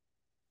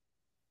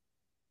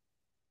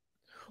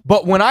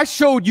 But when I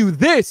showed you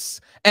this,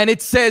 and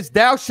it says,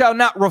 thou shalt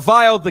not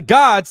revile the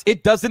gods,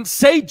 it doesn't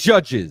say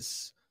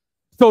judges.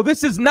 So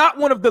this is not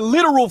one of the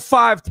literal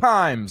 5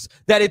 times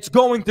that it's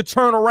going to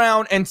turn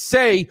around and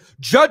say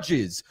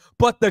judges.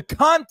 But the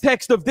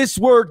context of this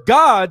word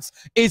gods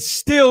is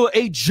still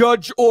a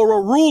judge or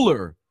a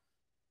ruler.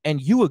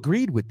 And you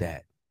agreed with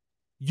that.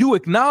 You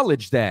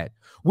acknowledge that,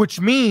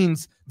 which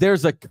means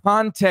there's a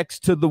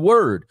context to the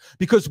word.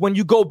 Because when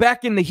you go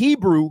back in the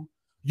Hebrew,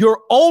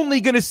 you're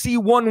only going to see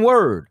one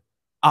word,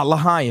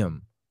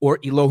 Elohim or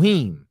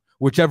Elohim,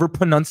 whichever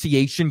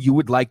pronunciation you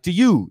would like to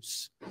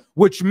use,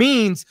 which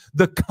means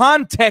the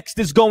context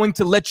is going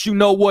to let you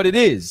know what it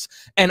is.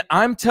 And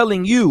I'm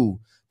telling you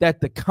that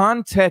the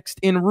context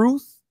in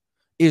Ruth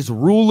is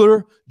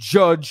ruler,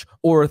 judge,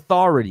 or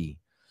authority.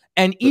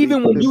 And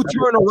even when you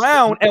turn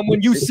around and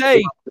when you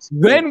say,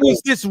 when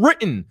was this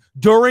written?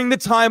 During the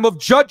time of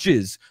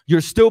Judges, you're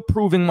still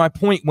proving my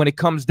point when it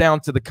comes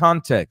down to the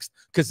context.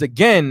 Because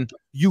again,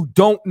 you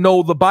don't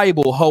know the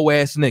Bible,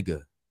 hoe-ass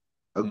nigga.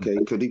 Okay,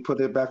 could he put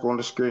it back on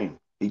the screen?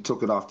 He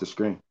took it off the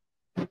screen.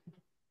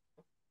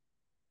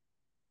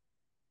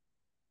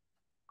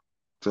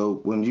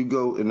 So when you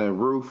go in the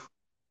Ruth,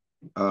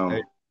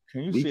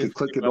 he could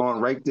click it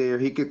on right there.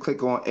 He could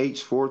click on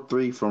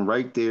H43 from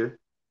right there.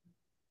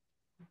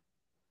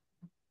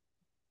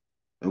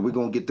 And we're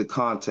going to get the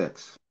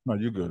context. No,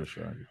 you're good,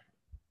 Ashar.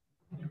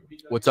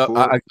 What's up?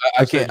 I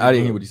can't. I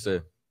didn't hear what he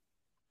said.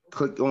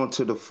 Click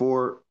onto the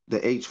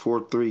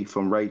H43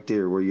 from right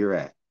there where you're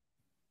at.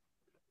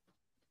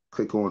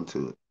 Click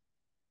onto it.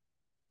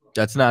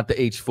 That's not the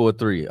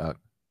H43.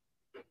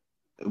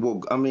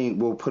 Well, I mean,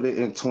 we'll put it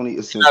in 20.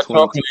 It's not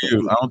talking to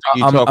you.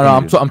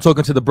 I'm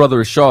talking to the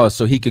brother Shaw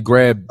so he could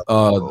grab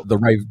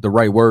the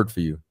right word for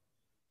you.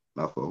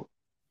 My fault.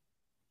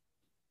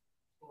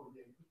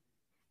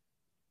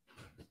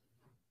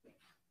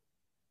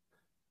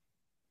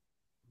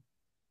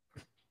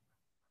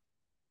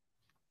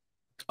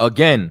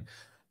 Again,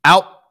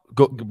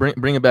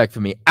 bring it back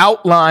for me.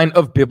 Outline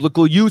of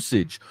biblical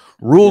usage: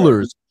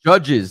 rulers,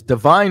 judges,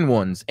 divine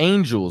ones,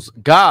 angels,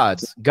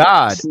 gods,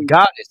 God,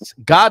 goddess,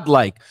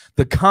 godlike.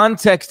 The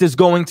context is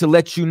going to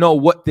let you know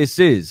what this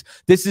is.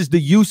 This is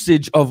the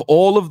usage of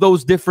all of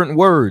those different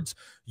words.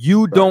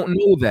 You don't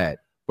know that.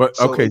 But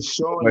so okay, it's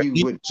showing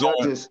you with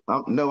judges.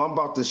 I'm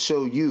about to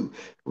show you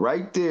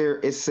right there.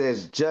 It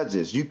says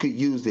judges. You could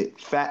use it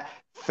 5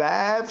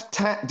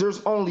 times.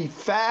 There's only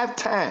 5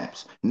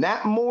 times,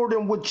 not more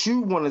than what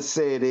you want to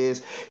say it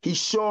is. He's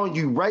showing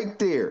you right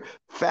there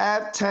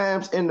 5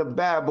 times in the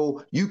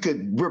Bible. You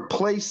could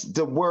replace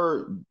the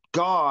word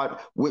God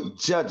with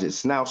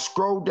judges. Now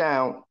scroll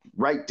down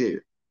right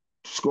there.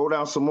 Scroll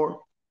down some more.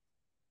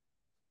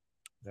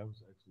 That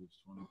was Exodus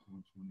 22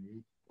 and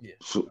 28. Yeah.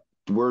 So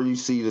where you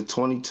see the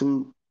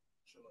 22,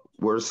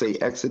 where it say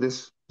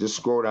Exodus, just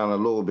scroll down a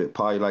little bit,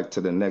 probably like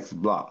to the next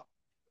block.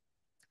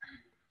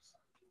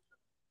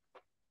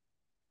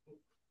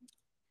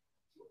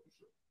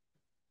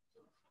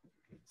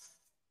 This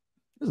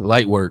is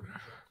light work.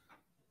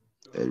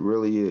 It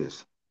really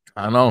is.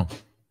 I know.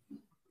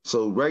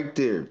 So right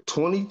there,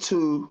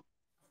 22.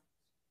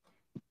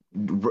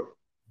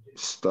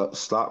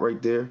 Stop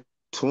right there.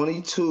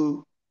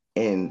 22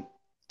 and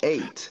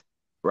 8.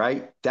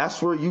 Right?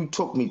 That's where you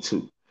took me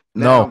to.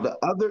 Now the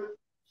other,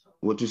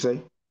 what'd you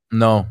say?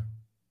 No.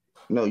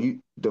 No,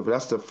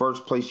 that's the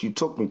first place you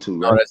took me to,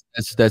 right? No,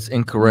 that's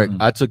incorrect.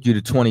 I took you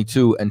to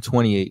 22 and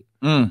 28.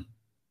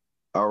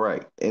 All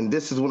right. And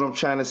this is what I'm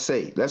trying to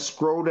say. Let's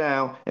scroll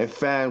down and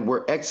find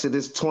where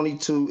Exodus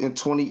 22 and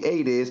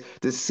 28 is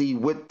to see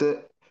what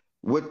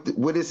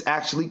it's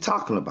actually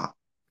talking about.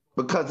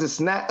 Because it's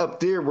not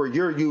up there where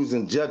you're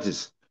using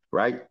judges,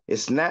 right?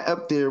 It's not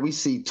up there. We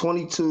see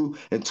 22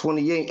 and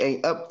 28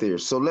 ain't up there.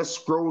 So let's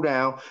scroll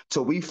down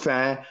till we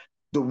find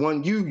the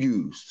one you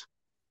used.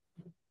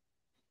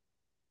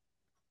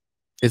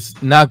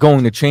 It's not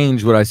going to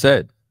change what I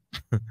said.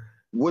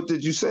 What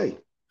did you say?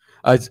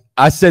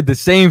 I said the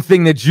same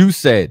thing that you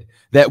said,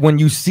 that when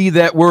you see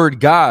that word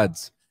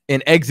gods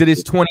in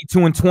Exodus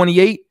 22 and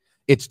 28,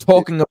 it's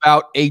talking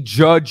about a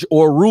judge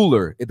or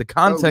ruler. The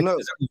context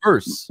is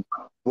reverse.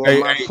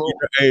 Well,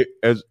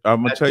 as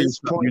I'm gonna tell you,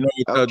 we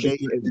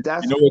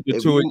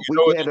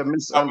had a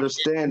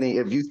misunderstanding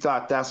if you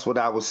thought that's what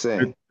I was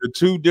saying. The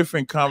 2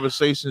 different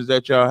conversations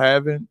that y'all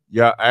having,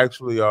 y'all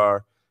actually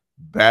are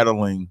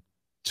battling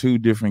 2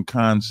 different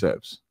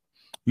concepts.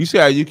 You see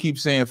how you keep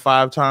saying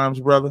 5 times,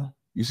 brother?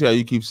 You see how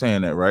you keep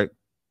saying that, right?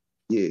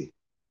 Yeah.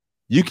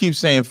 You keep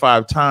saying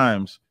 5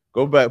 times.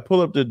 Go back,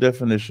 pull up the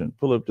definition,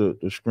 pull up the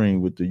screen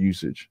with the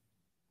usage.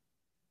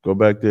 Go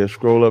back there,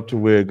 scroll up to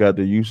where it got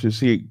the usage.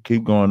 See,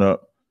 keep going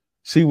up.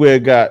 See where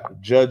it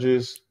got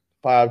judges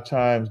 5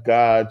 times,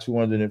 God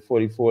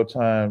 244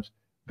 times,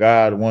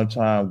 God 1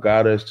 time,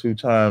 goddess 2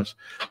 times.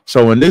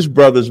 So in this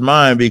brother's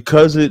mind,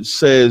 because it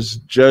says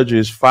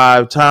judges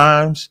 5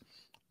 times,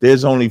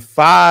 there's only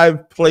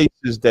 5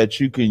 places that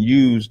you can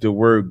use the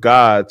word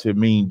God to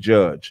mean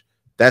judge.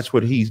 That's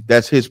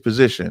his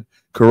position.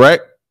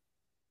 Correct?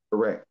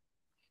 Correct.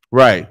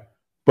 Right.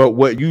 But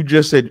what you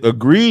just said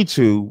agreed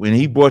to when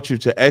he brought you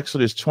to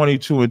Exodus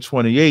 22 and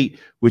 28,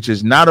 which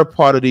is not a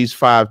part of these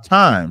 5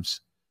 times,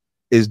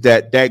 is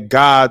that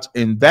God's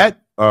in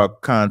that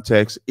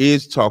context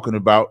is talking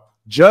about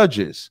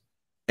judges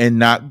and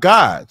not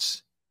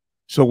gods.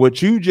 So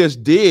what you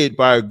just did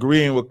by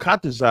agreeing with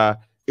ChaaTaza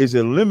is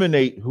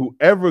eliminate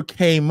whoever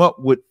came up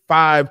with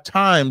 5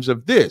 times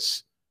of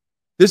this.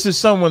 This is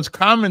someone's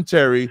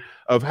commentary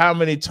of how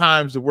many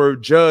times the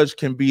word judge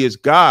can be as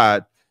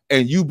God,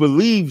 and you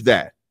believe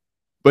that.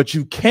 But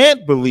you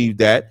can't believe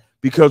that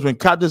because when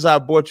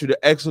ChaaTaza brought you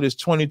to Exodus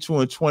 22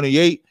 and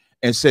 28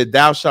 and said,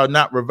 thou shalt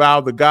not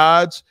revile the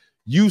gods,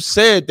 you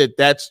said that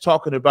that's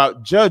talking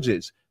about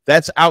judges.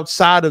 That's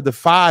outside of the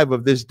 5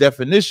 of this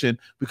definition,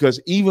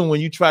 because even when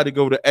you try to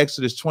go to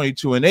Exodus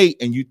 22 and 8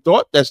 and you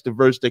thought that's the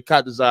verse that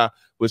ChaaTaza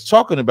was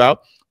talking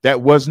about,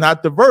 that was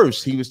not the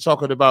verse. He was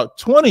talking about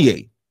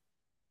 28.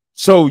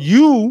 So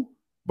you,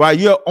 by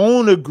your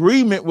own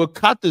agreement with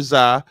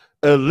ChaaTaza,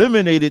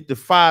 eliminated the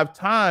 5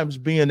 times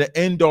being the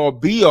end all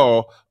be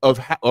all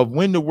of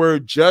when the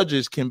word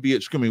judges can be,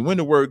 when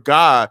the word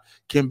God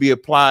can be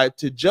applied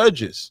to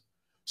judges.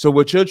 So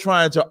what you're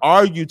trying to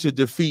argue to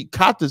defeat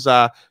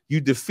ChaaTaza,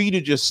 you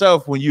defeated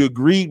yourself when you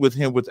agreed with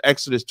him with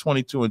Exodus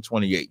 22 and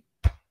 28.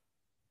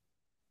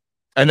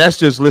 And that's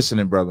just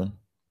listening, brother.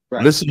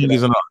 Right. Listening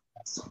is an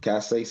art. Can I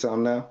say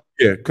something now?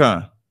 Yeah,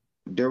 come on.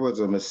 There was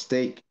a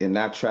mistake, and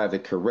I tried to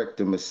correct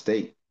the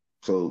mistake.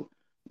 So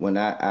when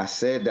I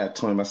said that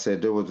to him, I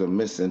said there was a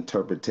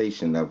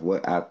misinterpretation of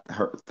what I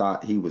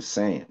thought he was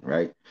saying,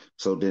 right?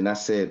 So then I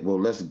said, well,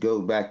 let's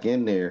go back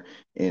in there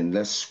and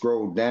let's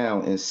scroll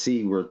down and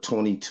see where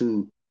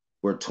 22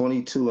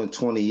 and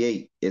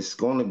 28 is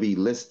going to be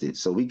listed.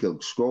 So we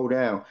could scroll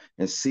down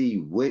and see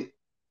what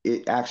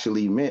it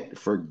actually meant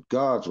for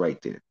God's right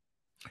there.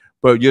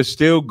 But you're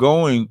still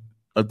going,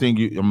 I think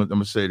I'm going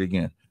to say it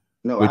again.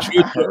 No, I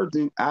heard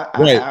you.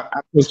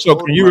 So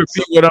can you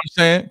repeat what I'm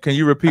saying? Can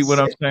you repeat what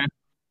I'm saying?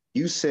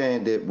 You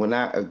saying that when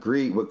I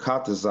agreed with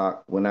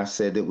ChaaTaza, when I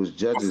said it was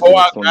judges. Before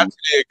I got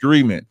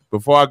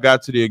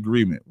to the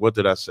agreement, what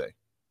did I say?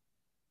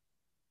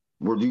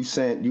 Were you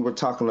saying you were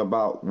talking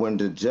about when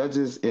the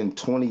judges in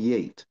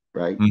 28,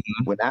 right?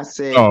 Mm-hmm. When I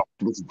said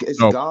it's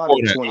God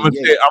in 28. I'm gonna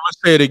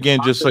say it again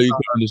just so you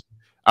can understand.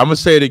 I'm gonna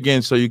say it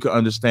again so you can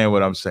understand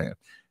what I'm saying.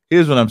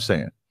 Here's what I'm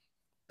saying.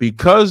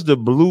 Because the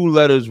Blue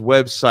Letters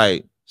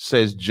website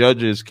says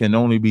judges can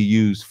only be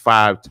used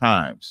 5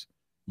 times,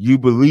 you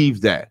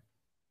believe that.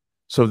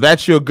 So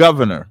that's your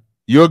governor.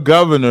 Your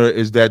governor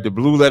is that the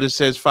Blue Letter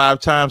says 5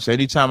 times. So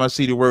anytime I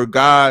see the word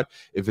God,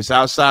 if it's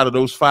outside of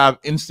those 5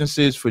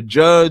 instances for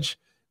judge,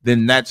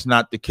 then that's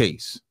not the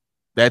case.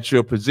 That's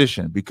your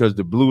position because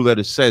the Blue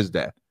Letter says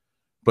that.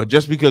 But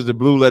just because the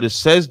Blue Letter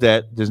says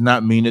that does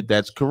not mean that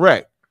that's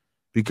correct.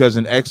 Because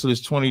in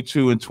Exodus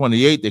 22 and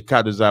 28 that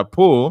ChaaTaza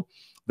pulled,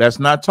 that's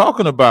not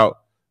talking about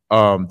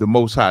the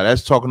Most High.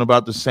 That's talking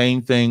about the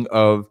same thing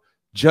of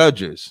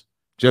judges.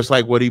 Just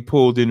like what he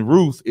pulled in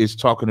Ruth is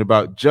talking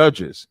about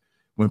judges.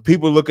 When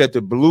people look at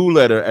the Blue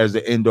Letter as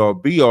the end all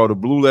be all, the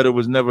Blue Letter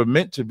was never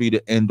meant to be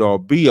the end all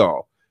be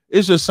all.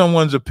 It's just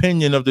someone's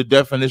opinion of the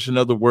definition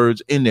of the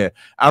words in there.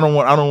 I don't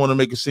want to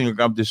make it seem like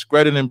I'm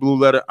discrediting Blue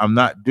Letter. I'm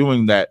not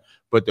doing that.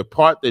 But the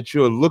part that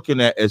you're looking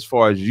at as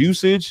far as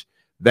usage,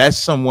 that's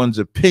someone's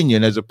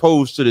opinion as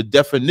opposed to the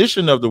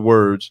definition of the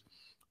words.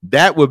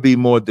 That would be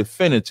more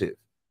definitive.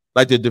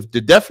 Like the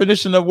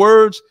definition of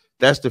words,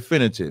 that's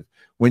definitive.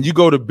 When you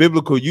go to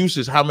biblical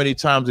uses, how many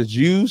times it's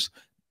used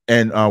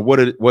and what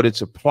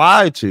it's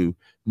applied to,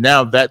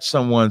 now that's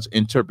someone's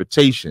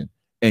interpretation.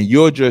 And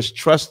you're just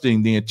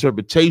trusting the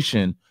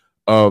interpretation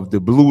of the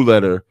Blue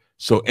Letter.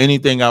 So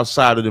anything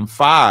outside of them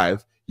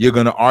 5, you're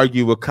going to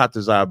argue with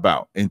ChaaTaza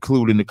about,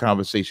 including the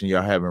conversation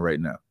y'all having right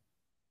now.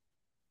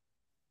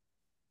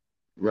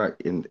 Right.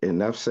 And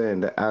I'm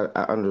saying that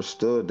I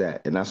understood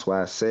that. And that's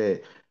why I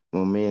said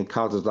when me and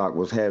ChaaTaza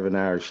was having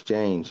our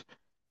exchange,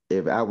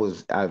 if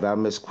I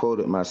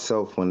misquoted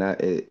myself when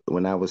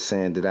I was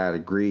saying that I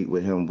agreed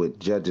with him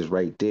with judges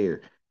right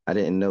there, I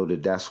didn't know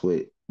that that's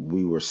what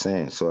we were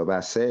saying. So if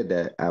I said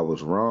that, I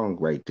was wrong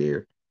right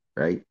there,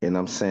 right? And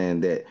I'm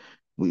saying that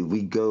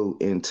we go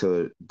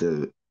into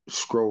the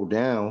scroll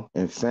down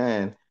and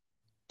find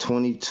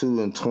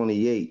 22 and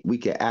 28, we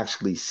can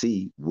actually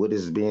see what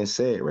is being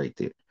said right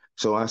there.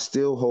 So I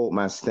still hold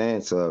my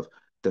stance of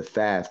the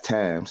 5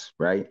 times,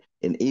 right?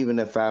 And even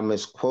if I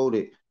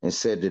misquoted and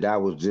said that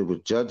it was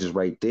judges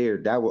right there,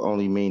 that would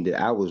only mean that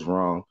I was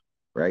wrong,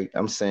 right?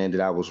 I'm saying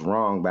that I was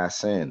wrong by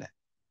saying that.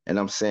 And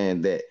I'm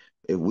saying that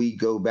if we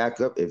go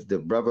back up, if the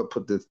brother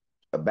put the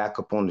back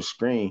up on the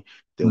screen,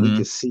 then we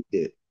could see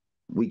that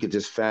we could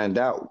just find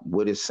out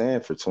what it's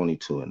saying for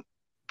 22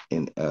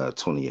 and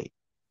 28.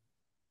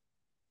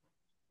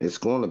 It's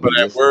going to be for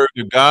that word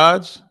to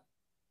gods.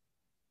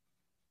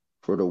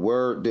 For the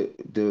word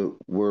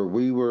where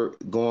we were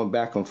going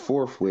back and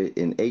forth with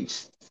in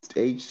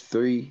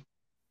H3.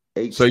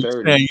 So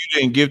you're saying you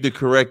didn't give the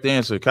correct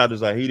answer.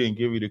 ChaaTaza, he didn't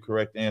give you the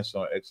correct answer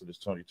on Exodus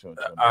 22 and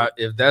 28.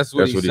 If that's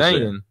what he's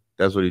saying.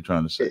 That's what he's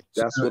trying to say.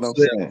 That's what I'm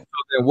saying.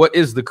 So then what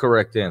is the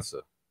correct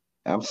answer?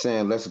 I'm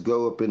saying let's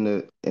go up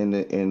and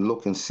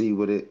look and see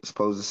what it's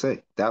supposed to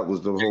say. That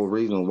was the whole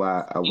reason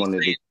why I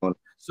wanted to.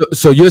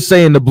 So you're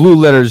saying the Blue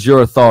Letter is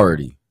your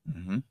authority?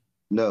 Mm-hmm.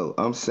 No,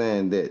 I'm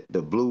saying that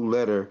the Blue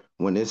Letter,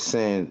 when it's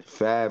saying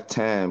 5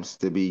 times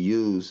to be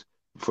used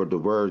for the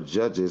word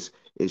judges,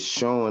 is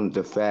showing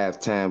the 5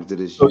 times that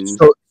it's used.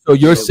 So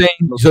you're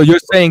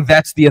saying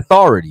that's the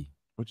authority.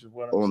 Which is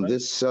what on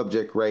this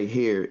subject right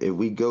here. If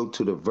we go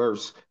to the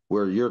verse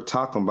where you're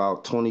talking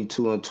about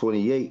 22 and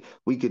 28,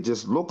 we could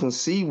just look and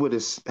see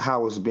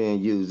how it's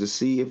being used to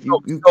see if you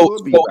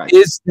could be right.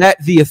 Is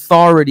that the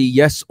authority,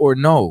 yes or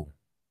no?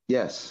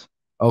 Yes.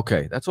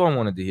 Okay, that's all I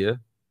wanted to hear.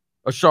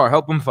 Ashar,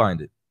 help him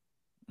find it.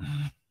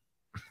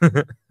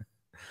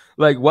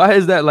 Like, why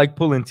is that like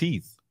pulling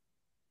teeth?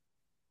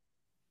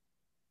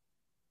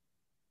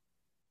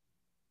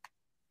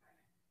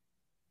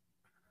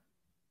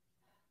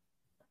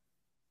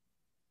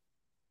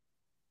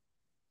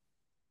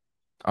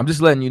 I'm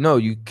just letting you know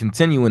you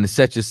continuing to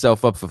set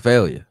yourself up for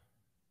failure.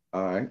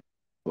 All right.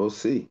 We'll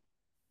see.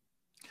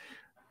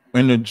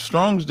 In the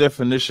Strong's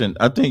definition,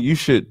 I think you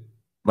should,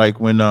 like,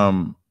 when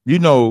you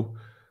know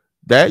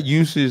that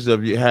usage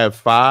of you have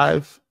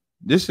 5.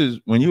 This is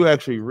when you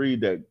actually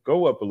read that.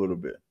 Go up a little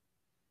bit.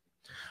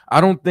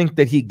 I don't think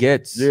that he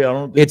gets. Yeah, I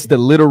don't think it's the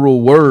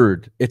literal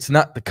word. It's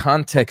not the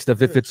context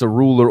of if it's a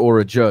ruler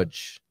or a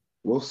judge.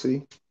 We'll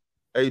see.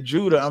 Hey,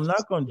 Judah, I'm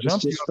not going to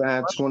jump. Let's just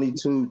find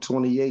 22,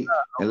 28,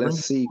 and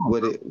let's see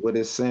what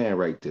it's saying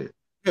right there.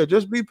 Yeah,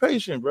 just be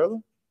patient, brother.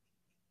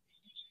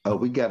 Oh,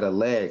 we got a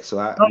lag, so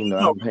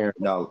I'm hearing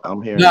y'all.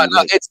 I'm hearing.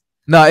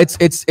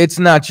 It's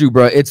not you,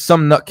 bro. It's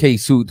some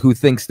nutcase who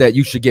thinks that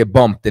you should get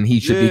bumped and he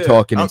should be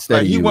talking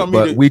instead of you.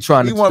 But we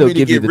trying to still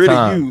give you the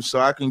time. Of you so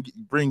I can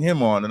bring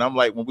him on, and I'm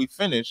like, when we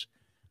finish,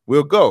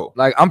 we'll go.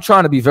 Like, I'm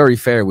trying to be very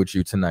fair with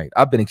you tonight.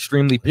 I've been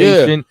extremely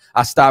patient. Yeah.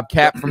 I stopped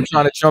Cap from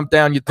trying to jump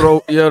down your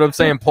throat. You know what I'm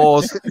saying?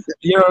 Pause.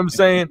 You know what I'm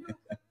saying?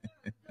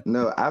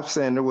 No, I'm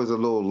saying there was a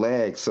little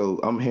lag, so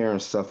I'm hearing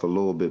stuff a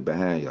little bit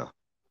behind y'all.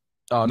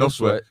 Oh, no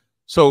sweat.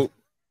 So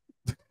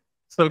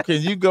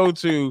can you go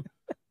to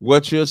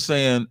what you're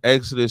saying,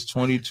 Exodus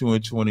 22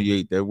 and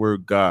 28, that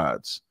word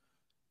gods?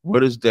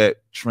 What does that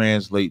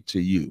translate to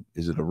you?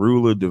 Is it a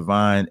ruler,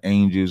 divine,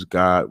 angels,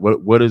 God?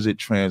 What does it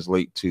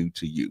translate to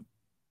you?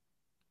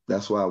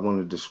 That's why I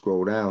wanted to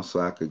scroll down so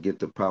I could get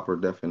the proper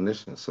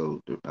definition.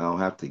 So I don't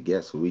have to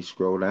guess. When we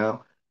scroll down,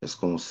 it's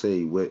going to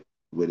say what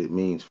it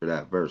means for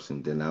that verse,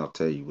 and then I'll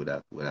tell you what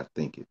I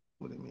think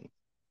what it means.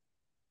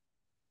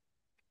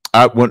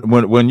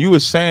 When you were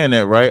saying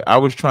that, right, I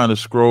was trying to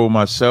scroll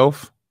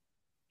myself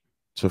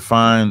to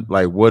find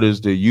like what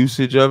is the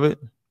usage of it,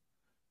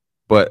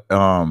 but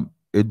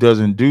it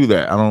doesn't do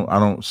that. I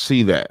don't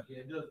see that. Yeah,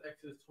 it does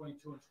Exodus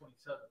 22 and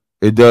 27.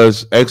 It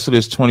does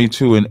Exodus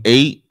 22 and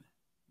 8,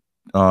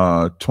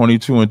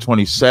 22 and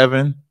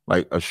 27,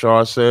 like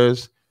Ashar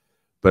says,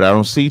 but I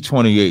don't see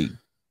 28.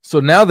 So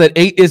now that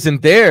 8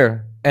 isn't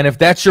there, and if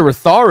that's your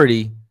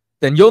authority,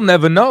 then you'll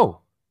never know.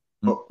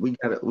 Well, we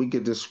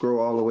could just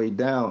scroll all the way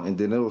down, and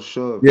then it'll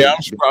show. Yeah,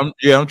 I'm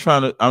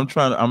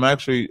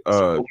actually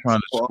trying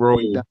to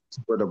scroll down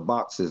to where the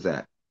box is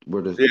at.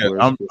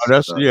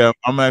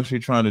 I'm actually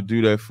trying to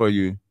do that for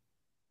you.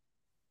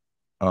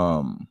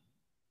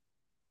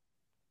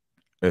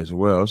 As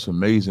well. It's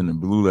amazing. The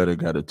Blue Letter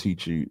got to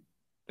teach you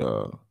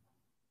the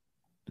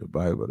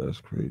Bible.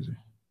 That's crazy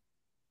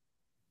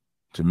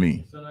to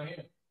me. It's not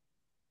here.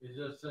 It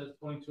just says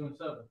 22 and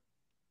 7.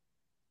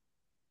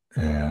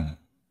 Yeah.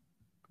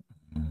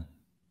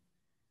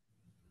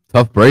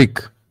 Tough break.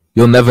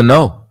 You'll never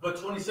know.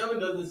 But 27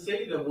 doesn't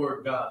say the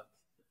word God,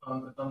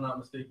 if I'm not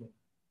mistaken.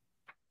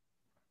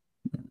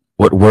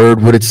 What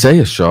word would it say,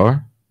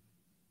 Ashar?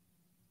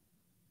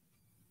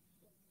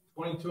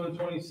 22 and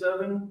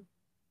 27.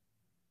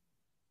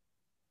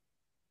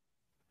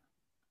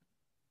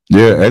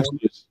 Yeah,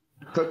 Exodus.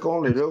 Click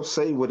on it. It'll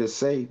say what it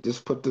say.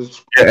 Just put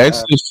this. Yeah,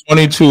 Exodus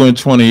 22 and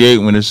 28,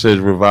 when it says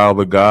revile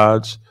the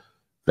gods,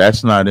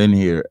 that's not in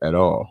here at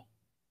all,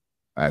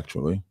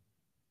 actually.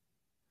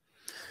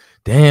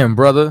 Damn,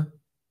 brother.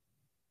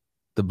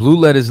 The Blue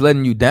Letter is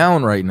letting you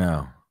down right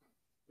now.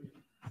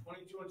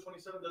 22 and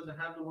 27 doesn't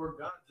have the word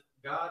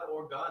God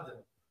or gods in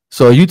it.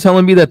 So are you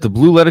telling me that the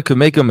Blue Letter could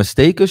make a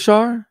mistake,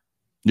 Ashar?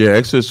 Yeah,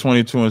 Exodus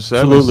 22 and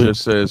 7 it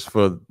says,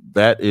 for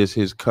that is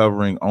his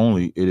covering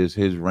only. It is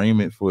his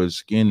raiment for his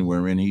skin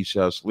wherein he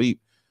shall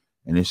sleep.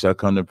 And it shall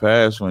come to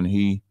pass when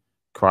he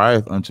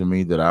crieth unto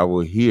me that I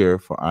will hear,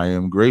 for I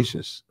am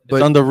gracious. But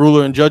it's under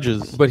ruler and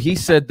judges. But he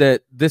said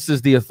that this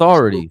is the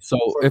authority. So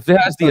if it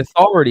has the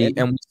authority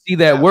and we see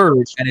that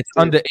word and it's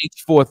under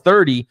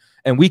H430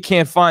 and we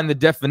can't find the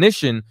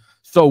definition,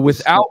 so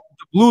without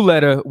the Blue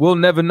Letter, we'll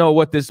never know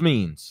what this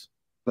means.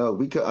 No,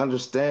 we can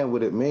understand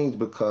what it means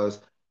because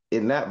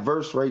in that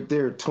verse right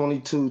there,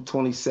 22,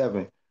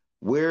 27,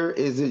 where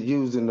is it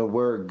using the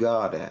word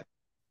God at?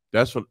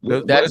 That's what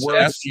that's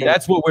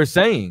what we're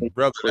saying,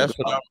 brother. That's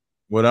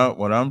what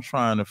I'm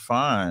trying to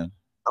find.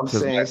 I'm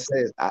saying it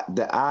says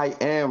the I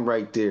am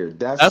right there.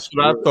 That's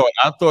what I thought.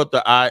 I thought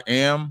the I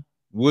am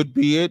would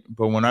be it,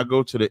 but when I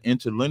go to the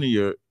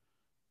interlinear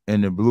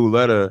in the Blue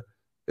Letter,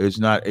 it's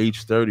not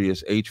H30,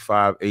 it's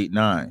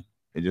H589.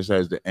 It just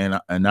has the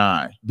an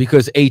I.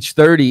 Because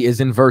H30 is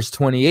in verse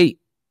 28.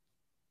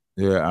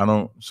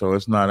 Yeah, so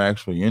it's not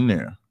actually in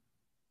there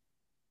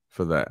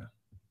for that.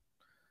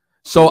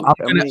 So I'm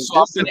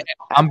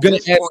gonna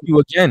ask you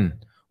again.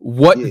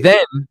 What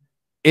then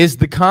is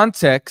the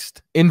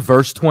context in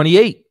verse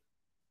 28?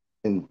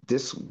 And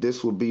this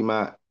would be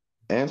my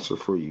answer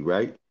for you,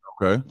 right?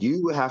 Okay.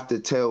 You have to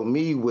tell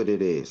me what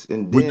it is,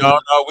 and We, then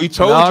we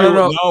told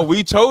you. No,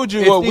 we told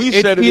you what we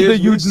said. It's either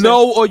you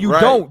know or you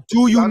don't.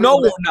 Do you know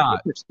or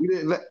not? You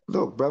didn't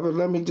look, brother.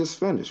 Let me just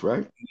finish,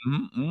 right?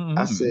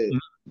 I said,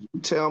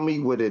 you tell me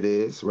what it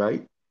is,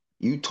 right?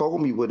 You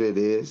told me what it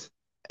is,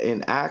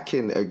 and I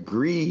can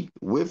agree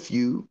with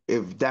you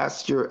if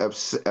that's your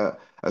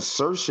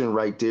assertion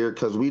right there,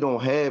 because we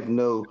don't have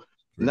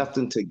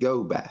nothing to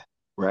go by,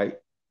 right?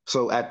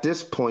 So at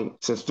this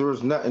point, since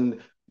there's nothing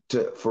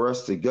for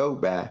us to go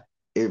by,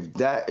 if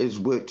that is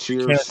what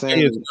you're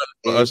saying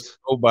for us to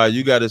go by,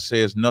 you got to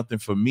say it's nothing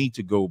for me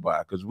to go by,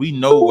 because we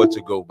know what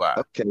to go by.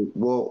 Okay,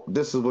 well,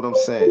 this is what I'm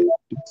saying.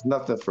 It's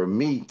nothing for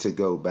me to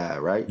go by,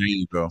 right? There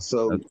you go.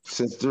 So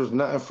since there's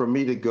nothing for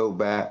me to go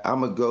by,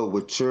 I'm gonna go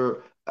with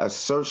your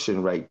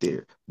assertion right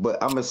there.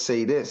 But I'm gonna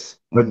say this: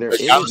 when there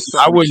is,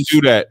 I wouldn't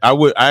do that.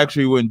 I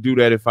actually wouldn't do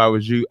that if I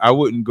was you. I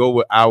wouldn't go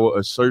with our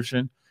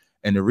assertion,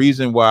 and the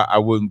reason why I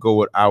wouldn't go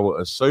with our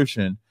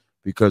assertion,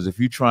 because if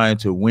you're trying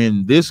to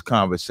win this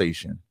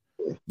conversation,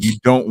 you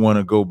don't want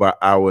to go by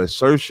our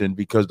assertion,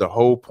 because the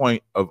whole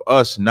point of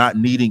us not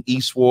needing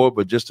Eastward,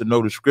 but just to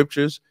know the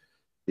scriptures,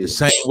 the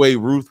same way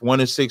Ruth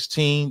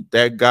 1:16,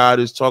 that God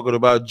is talking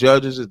about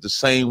judges, is the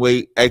same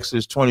way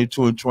Exodus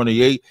 22 and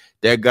 28,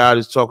 that God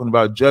is talking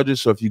about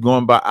judges. So if you're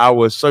going by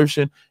our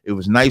assertion, it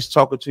was nice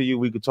talking to you.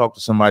 We could talk to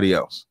somebody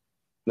else.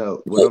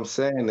 No, what I'm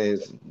saying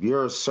is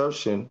your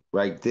assertion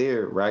right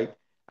there, right?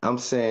 I'm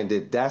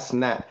saying that's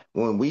not,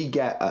 when we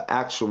got an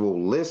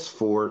actual list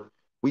for it,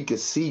 we could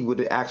see what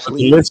it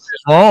actually is. The list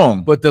is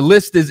wrong. But the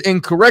list is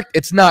incorrect.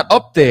 It's not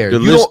up there.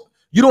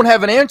 You don't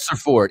have an answer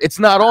for it. It's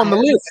not on the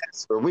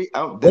list.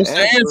 What's the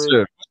answer?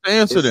 What's the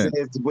answer then?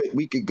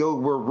 We could go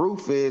where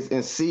Ruth is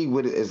and see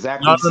what it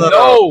exactly says.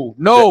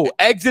 No.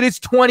 Exodus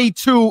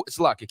 22. It's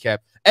lock it,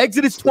 Cap.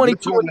 Exodus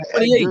 22 and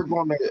 28. You're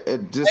going to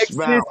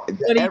disavow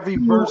every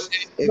verse.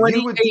 If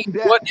you would do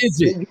that, what is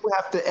it? Then you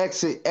have to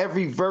exit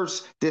every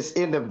verse that's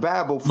in the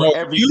Bible for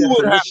every you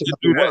definition would have to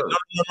do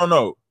that.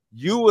 No.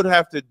 You would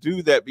have to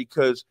do that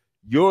because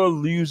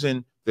you're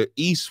using the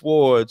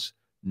eastwards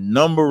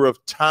number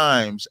of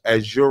times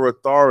as your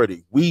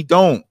authority. We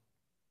don't.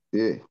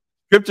 Yeah.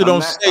 Scripture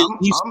don't say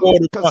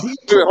eastward. Because he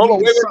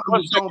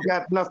don't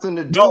got nothing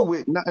to do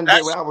with nothing that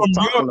I was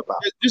talking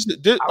about.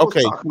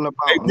 Okay.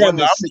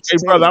 Hey,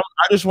 brother, I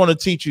just want to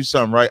teach you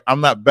something, right?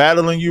 I'm not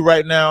battling you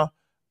right now.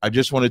 I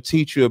just want to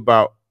teach you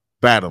about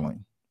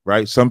battling,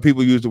 right? Some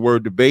people use the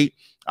word debate.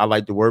 I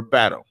like the word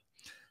battle.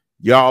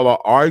 Y'all are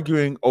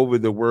arguing over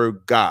the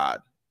word God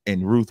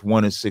in Ruth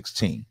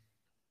 1:16.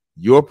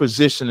 Your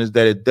position is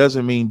that it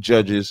doesn't mean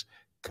judges.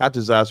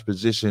 ChaaTaza's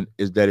position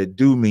is that it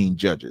do mean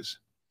judges.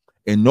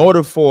 In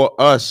order for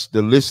us,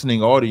 the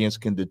listening audience,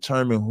 can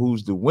determine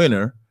who's the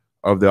winner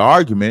of the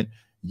argument,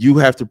 you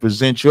have to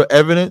present your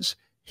evidence.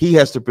 He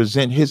has to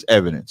present his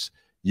evidence.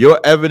 Your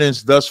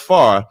evidence thus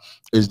far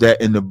is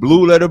that in the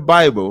blue letter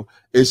Bible,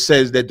 it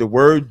says that the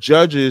word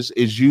judges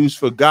is used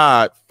for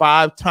God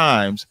 5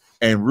 times,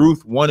 and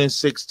Ruth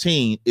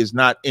 1:16 is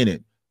not in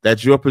it.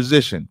 That's your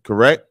position,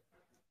 correct?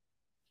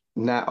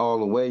 Not all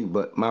the way,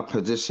 but my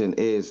position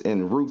is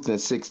in Ruth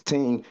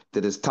 16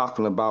 that is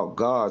talking about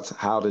God's,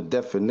 how the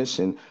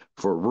definition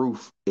for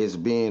Ruth is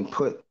being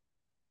put.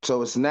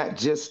 So it's not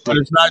just but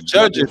it's not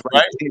judges,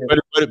 right?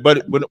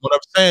 But what I'm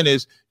saying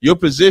is your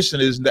position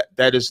is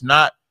that it's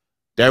not,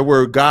 that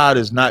word God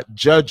is not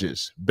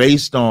judges,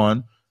 based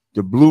on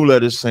the blue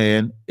letter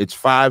saying it's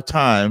 5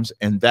 times,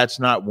 and that's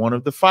not one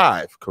of the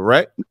 5,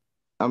 correct?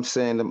 I'm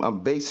saying I'm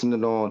basing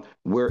it on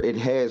where it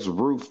has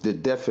Ruth, the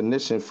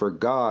definition for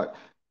God.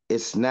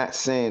 It's not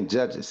saying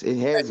judges. It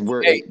has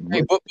where it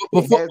has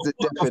the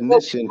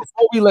definition.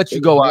 Before we let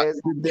you go,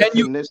 can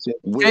you Ruth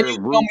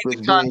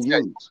is being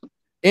used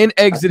in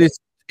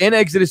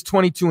Exodus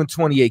 22 and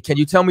 28? Can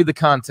you tell me the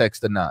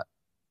context or not?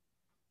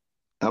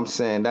 I'm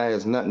saying that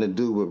has nothing to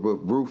do with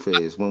what Ruth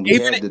is. When we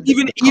even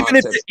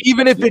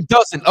if it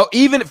doesn't,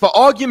 even for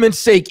argument's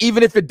sake,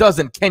 even if it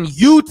doesn't, can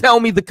you tell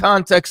me the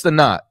context or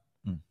not?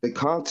 The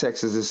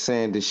context is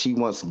saying that she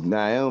wants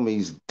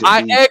Naomi's.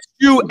 I asked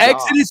you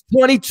Exodus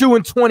 22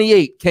 and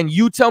 28. Can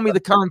you tell me the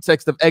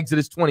context of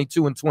Exodus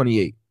 22 and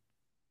 28?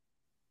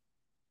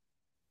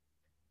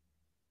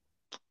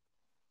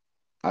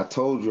 I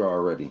told you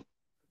already.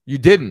 You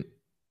didn't.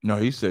 No,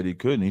 he said he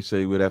couldn't. He said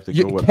he would have to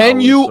go with. Can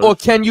you or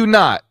can you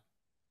not?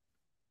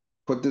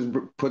 Put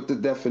the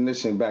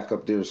definition back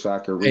up there so I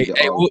can read it.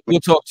 Hey, we'll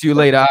talk to you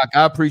later.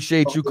 I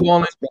appreciate you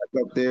calling.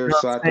 Back up there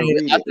so I can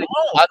read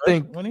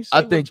it.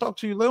 I think talk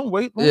to you. Let him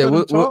wait. Yeah,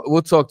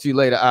 we'll talk to you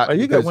later. When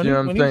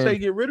he say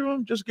get rid of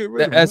him, just get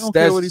rid of him. I don't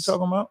care what he's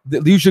talking about.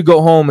 You should go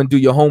home and do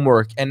your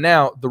homework. And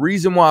now the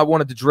reason why I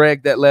wanted to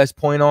drag that last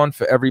point on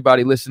for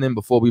everybody listening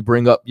before we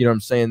bring up, you know what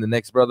I'm saying, the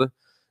next brother,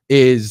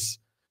 is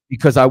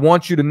because I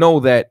want you to know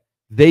that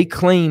they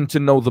claim to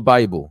know the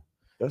Bible.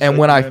 And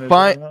when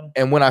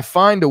I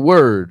find a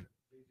word,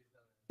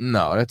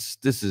 no, that's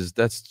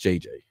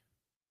JJ.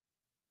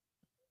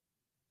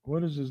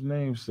 What does his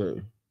name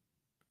say?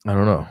 I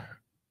don't know.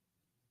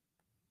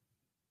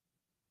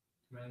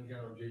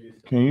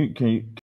 Can you